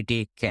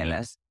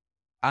ridiculous.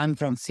 I'm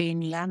from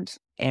Finland,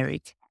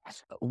 Eric.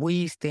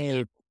 We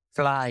still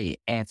fly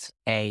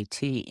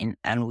F-18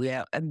 and we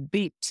are a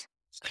bit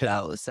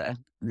closer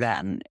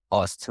than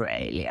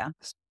Australia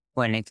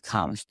when it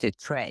comes to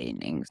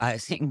training. I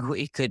think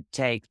we could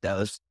take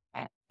those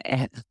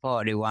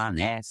F-41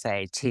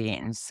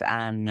 F-18s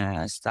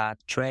and start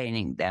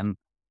training them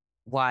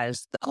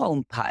whilst the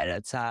home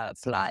pilots are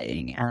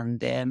flying and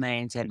their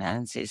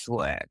maintenance is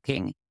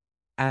working.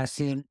 As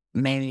you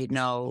maybe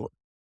know,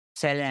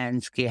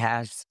 Zelensky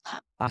has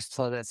asked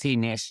for the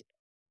Finnish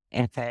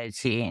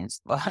F-18s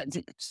but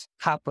a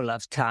couple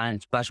of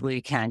times, but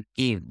we can't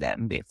give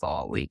them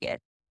before we get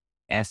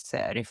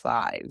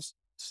F-35s.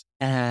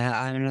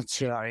 I'm not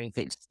sure if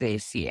it's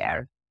this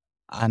year.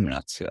 I'm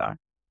not sure.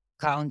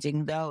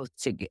 Counting those,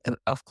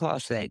 of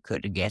course they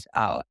could get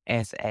our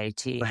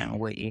F-18 when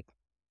we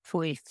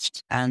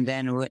switched, and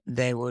then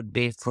they would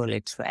be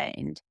fully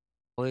trained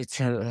with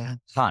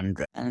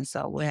 100. And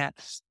so we're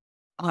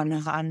on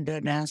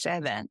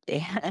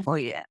 170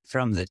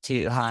 from the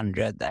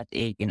 200 that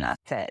Igna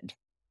said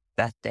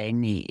that they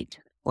need.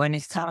 When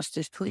it comes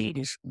to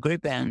Swedish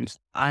Gripens,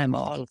 I'm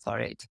all for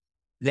it.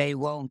 They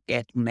won't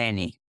get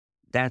many,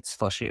 that's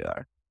for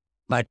sure.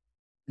 But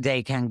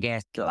they can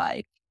get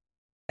like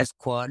a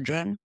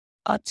squadron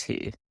or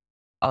two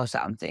or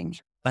something.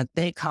 But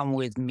they come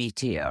with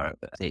Meteor,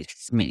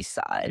 this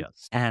missile,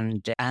 Yes.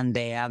 and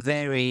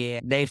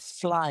they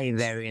fly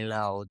very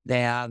low.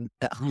 They are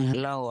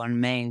low on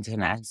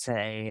maintenance,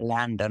 they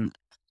land on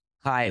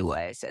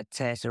highways,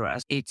 etc.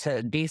 It's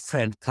a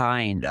different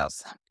kind of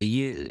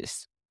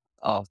use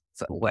of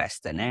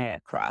Western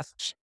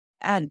aircraft.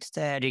 Add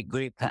 30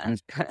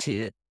 Gripens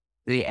to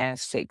the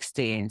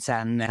F-16s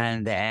and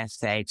the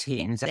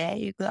F-18s. There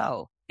you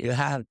go. You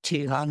have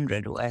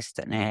 200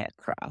 Western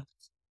aircraft.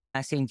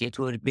 I think it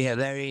would be a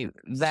very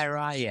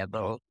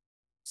variable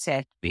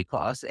set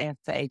because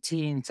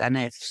F-18s and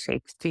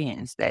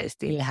F-16s, they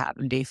still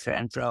have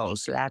different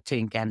roles.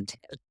 Latin can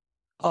tell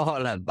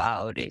all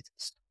about it.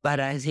 But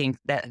I think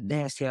that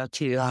there's your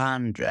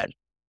 200,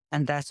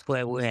 and that's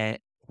where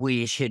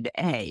we should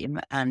aim.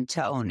 And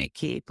Tony,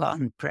 keep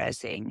on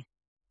pressing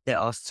the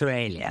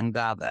Australian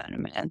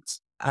government.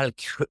 I'll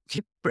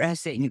keep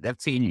pressing the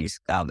Finnish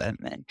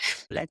government.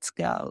 Let's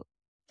go.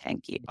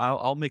 Thank you.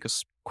 I'll make a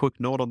quick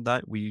note on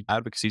that.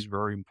 Advocacy is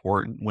very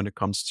important when it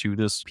comes to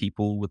this.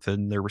 People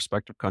within their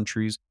respective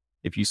countries,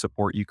 if you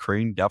support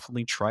Ukraine,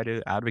 definitely try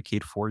to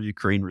advocate for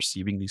Ukraine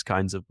receiving these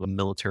kinds of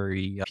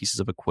military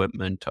pieces of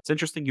equipment. It's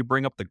interesting you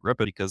bring up the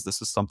Gripen because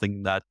this is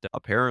something that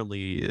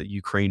apparently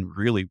Ukraine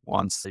really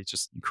wants. It's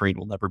just Ukraine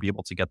will never be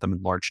able to get them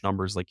in large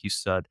numbers, like you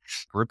said.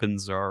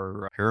 Gripens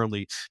are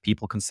apparently,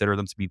 people consider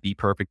them to be the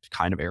perfect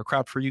kind of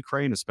aircraft for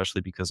Ukraine,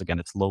 especially because, again,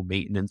 it's low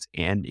maintenance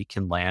and it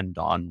can land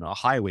on a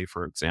highway,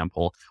 for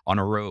example, on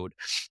a road.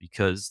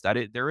 Because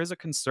there is a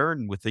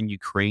concern within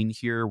Ukraine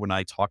here. When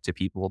I talk to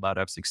people about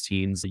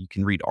F-16s, you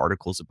can read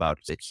articles about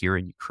it here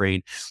in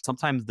Ukraine.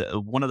 Sometimes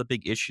one of the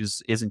big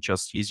issues isn't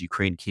just, is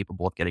Ukraine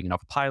capable of getting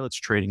enough pilots,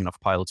 training enough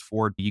pilots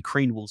for it?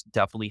 Ukraine will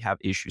definitely have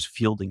issues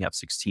fielding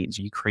F-16s.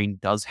 Ukraine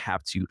does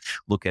have to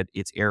look at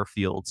its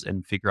airfields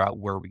and figure out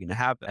where we're going to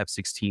have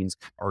F-16s.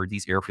 Are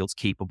these airfields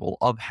capable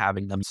of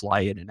having them fly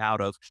in and out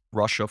of?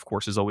 Russia, of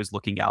course, is always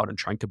looking out and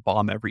trying to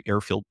bomb every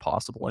airfield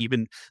possible.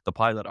 Even the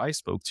pilot I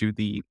spoke to,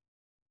 the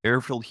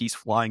airfield he's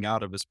flying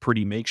out of is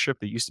pretty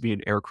makeshift. It used to be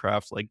an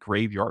aircraft like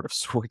graveyard of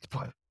sorts,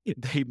 but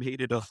they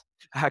made it a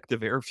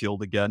active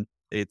airfield again.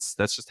 That's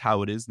just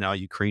how it is now.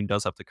 Ukraine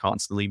does have to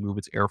constantly move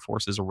its air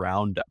forces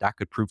around. That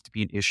could prove to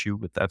be an issue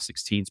with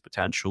F-16s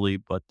potentially,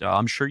 but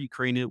I'm sure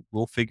Ukraine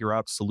will figure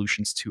out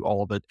solutions to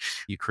all of it.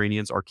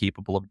 Ukrainians are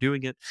capable of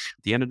doing it.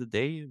 At the end of the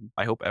day,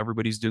 I hope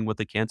everybody's doing what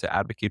they can to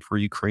advocate for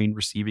Ukraine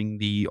receiving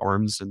the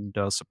arms and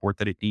support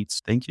that it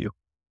needs. Thank you.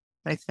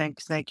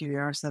 Thank you,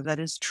 Yaroslav. That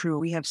is true.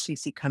 We have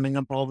CC coming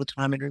up all the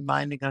time and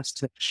reminding us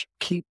to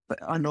keep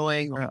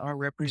annoying our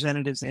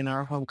representatives in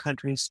our home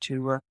countries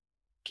to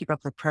keep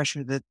up the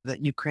pressure that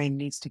Ukraine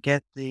needs to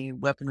get the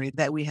weaponry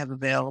that we have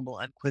available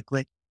and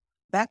quickly.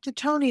 Back to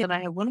Tony, and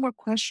I have one more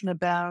question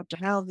about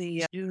how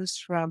the news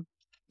from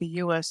the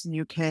U.S. and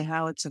UK,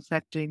 how it's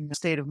affecting the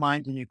state of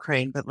mind in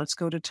Ukraine. But let's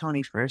go to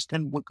Tony first,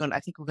 and I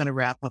think we're going to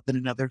wrap up in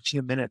another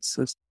few minutes.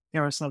 So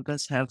Yaroslav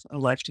does have a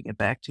life to get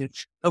back to.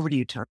 Over to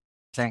you, Tony.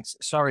 Thanks.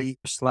 Sorry,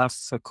 Yaroslav,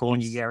 for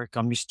calling you Yarrick.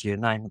 I missed your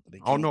name at the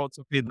beginning. Oh, no, it's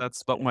okay.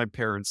 That's what my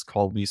parents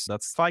called me. So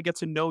if I get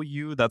to know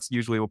you, that's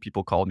usually what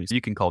people call me. So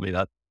you can call me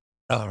that.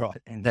 All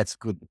right. And that's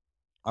good.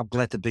 I'm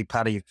glad to be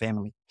part of your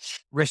family.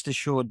 Rest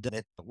assured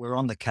that we're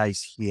on the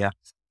case here.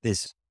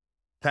 There's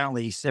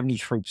apparently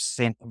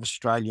 73% of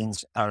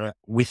Australians are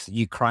with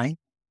Ukraine,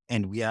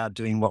 and we are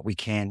doing what we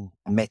can,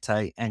 Mete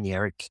and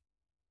Yarrick,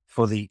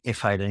 for the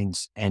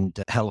F-18s and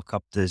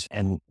helicopters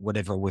and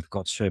whatever we've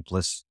got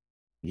surplus.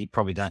 You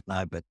probably don't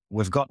know, but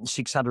we've gotten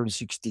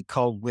 660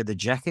 cold weather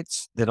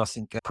jackets that I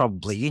think are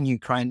probably in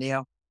Ukraine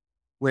now.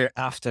 We're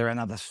after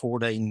another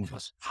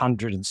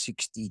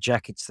 1,460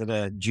 jackets that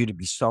are due to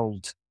be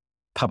sold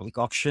public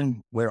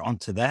auction. We're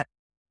onto that.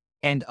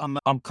 And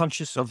I'm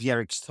conscious of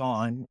Yarek's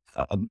time.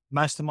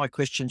 Most of my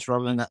questions,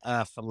 Robin,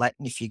 are for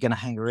Latin if you're going to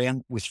hang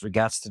around with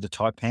regards to the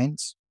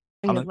taipans.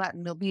 Yeah,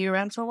 Latin will be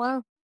around for a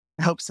while.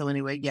 I hope so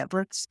anyway. Yeah,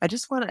 Brooks. I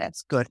just want to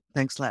ask. Good.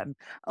 Thanks, Latin.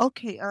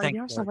 Okay, Thank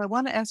Yaroslav, you. I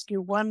want to ask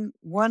you one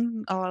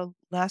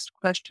last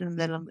question.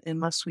 Then,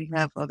 unless we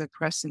have other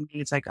pressing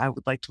needs, I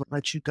would like to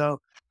let you go.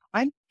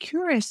 I'm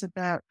curious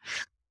about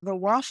the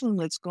waffling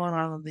that's going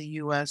on in the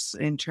U.S.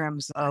 in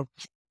terms of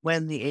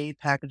when the aid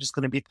package is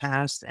going to be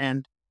passed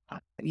and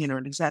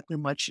and exactly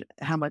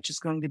how much it's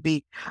going to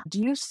be.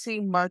 Do you see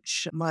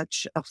much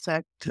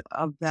effect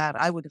of that?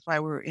 I would, if I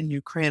were in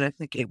Ukraine, I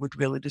think it would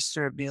really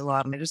disturb me a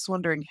lot. I'm just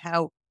wondering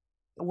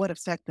what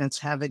effect that's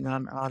having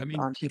on I mean,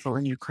 on people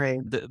in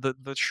Ukraine.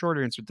 the short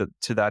answer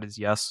to that is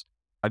yes.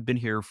 I've been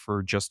here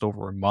for just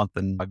over a month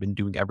and I've been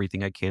doing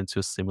everything I can to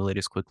assimilate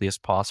as quickly as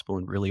possible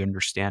and really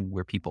understand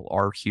where people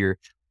are here.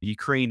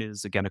 Ukraine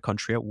is again a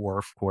country at war,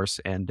 of course,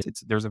 and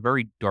there's a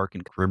very dark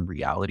and grim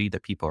reality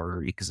that people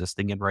are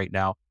existing in right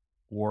now.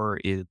 War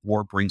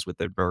brings with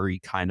it very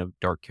kind of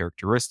dark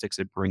characteristics.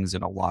 It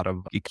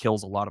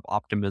kills a lot of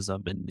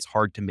optimism and it's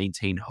hard to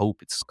maintain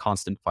hope. It's a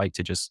constant fight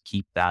to just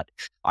keep that.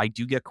 I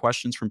do get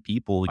questions from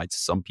people.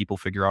 Some people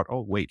figure out,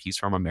 oh, wait, he's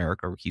from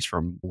America or he's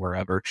from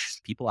wherever.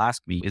 People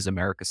ask me, is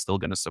America still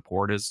going to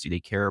support us? Do they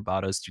care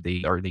about us?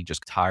 Are they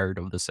just tired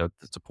of this,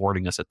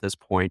 supporting us at this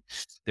point?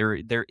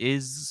 There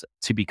is,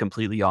 to be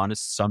completely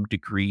honest, some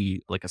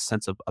degree, like a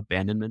sense of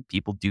abandonment.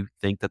 People do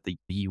think that the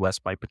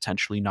US might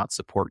potentially not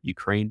support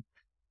Ukraine.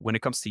 When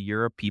it comes to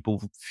Europe,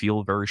 people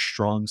feel very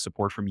strong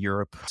support from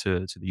Europe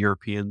to the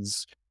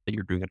Europeans that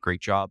you're doing a great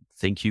job.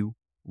 Thank you.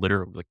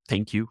 Literally, like,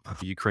 thank you.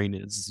 Ukraine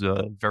is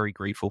very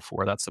grateful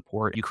for that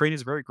support. Ukraine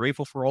is very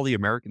grateful for all the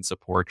American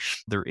support.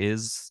 There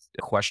is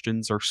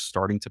questions are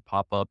starting to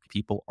pop up.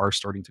 People are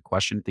starting to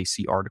question it. They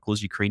see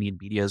articles, Ukrainian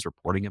media is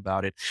reporting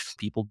about it.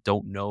 People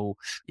don't know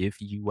if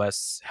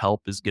U.S.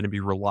 help is going to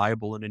be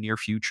reliable in the near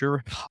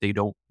future. They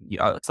don't.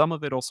 Some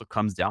of it also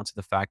comes down to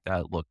the fact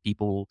that, look,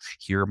 people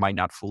here might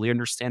not fully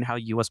understand how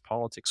U.S.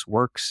 politics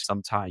works.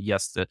 Sometimes,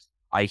 yes,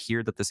 I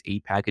hear that this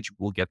aid package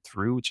will get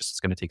through.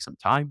 It's going to take some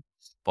time.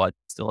 But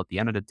still, at the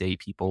end of the day,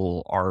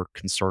 people are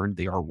concerned,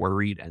 they are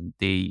worried, and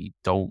they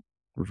don't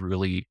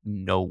really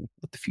know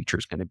what the future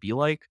is going to be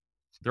like.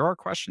 There are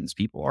questions.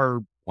 People are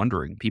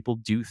wondering. People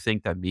do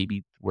think that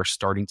maybe we're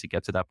starting to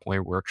get to that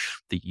point where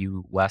the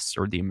US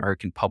or the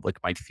American public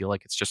might feel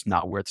like it's just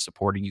not worth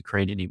supporting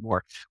Ukraine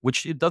anymore,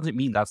 which it doesn't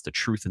mean that's the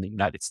truth in the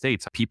United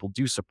States. People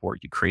do support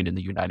Ukraine in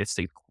the United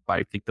States.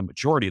 I think the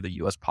majority of the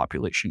US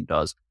population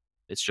does.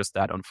 It's just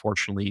that,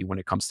 unfortunately, when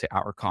it comes to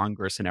our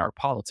Congress and our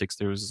politics,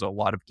 there's a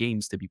lot of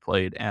games to be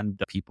played, and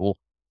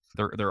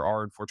there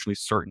are unfortunately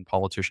certain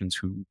politicians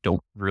who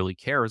don't really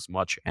care as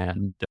much,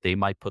 and they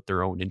might put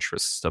their own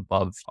interests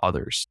above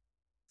others.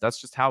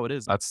 That's just how it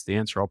is. That's the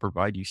answer I'll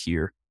provide you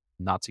here.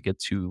 Not to get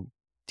too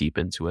deep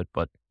into it,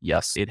 but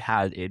yes, it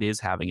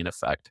is having an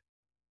effect.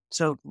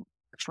 So,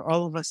 for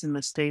all of us in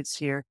the States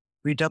here,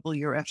 redouble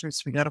your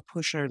efforts. We got to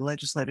push our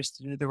legislators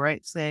to do the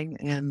right thing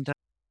and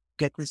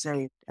get this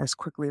aid as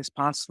quickly as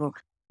possible.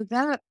 With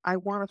that, I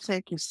want to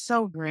thank you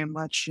so very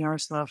much,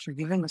 Yaroslav, for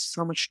giving us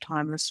so much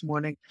time this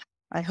morning.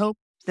 I hope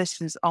this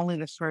is only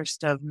the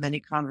first of many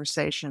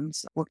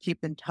conversations. We'll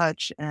keep in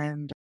touch,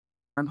 and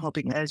I'm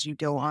hoping as you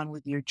go on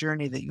with your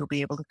journey that you'll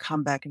be able to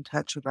come back in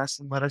touch with us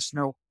and let us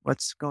know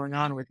what's going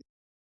on with you.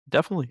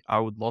 Definitely. I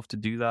would love to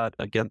do that.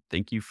 Again,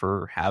 thank you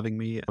for having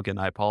me. Again,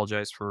 I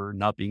apologize for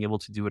not being able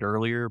to do it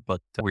earlier, but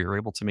we were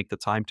able to make the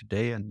time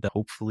today. And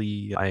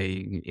hopefully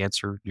I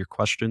answered your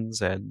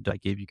questions and I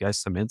gave you guys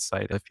some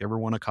insight. If you ever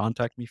want to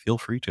contact me, feel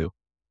free to.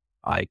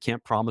 I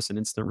can't promise an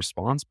instant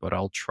response, but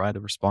I'll try to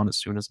respond as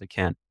soon as I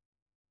can.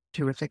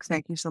 Terrific.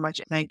 Thank you so much.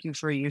 Thank you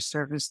for your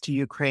service to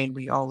Ukraine.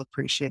 We all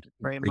appreciate it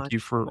very much. Thank you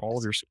for all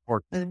of your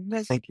support.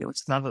 Thank you.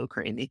 Slava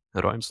Ukraini.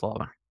 Heroям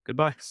slava.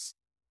 Goodbye.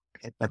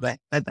 Okay, bye-bye.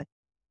 Bye-bye.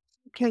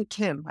 Okay,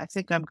 Tim, I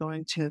think I'm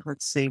going to,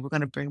 let's see, we're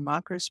going to bring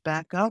Marcus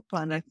back up,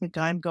 and I think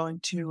I'm going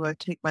to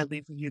take my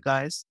leave of you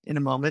guys in a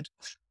moment.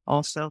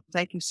 Also,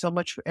 thank you so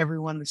much for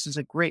everyone. This is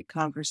a great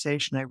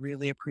conversation. I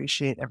really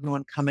appreciate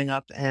everyone coming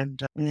up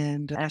and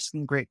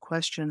asking great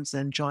questions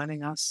and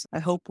joining us. I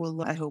hope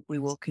we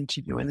will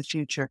continue in the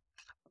future.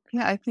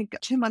 Yeah, I think,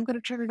 Tim, I'm going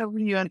to turn it over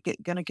to you. I'm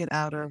going to get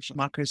out of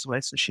Marcus'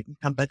 way so she can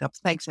come back up.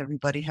 Thanks,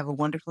 everybody. Have a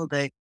wonderful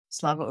day.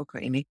 Slava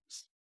Ukraini.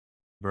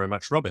 Very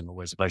much, Robin.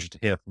 Always a pleasure to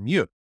hear from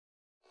you.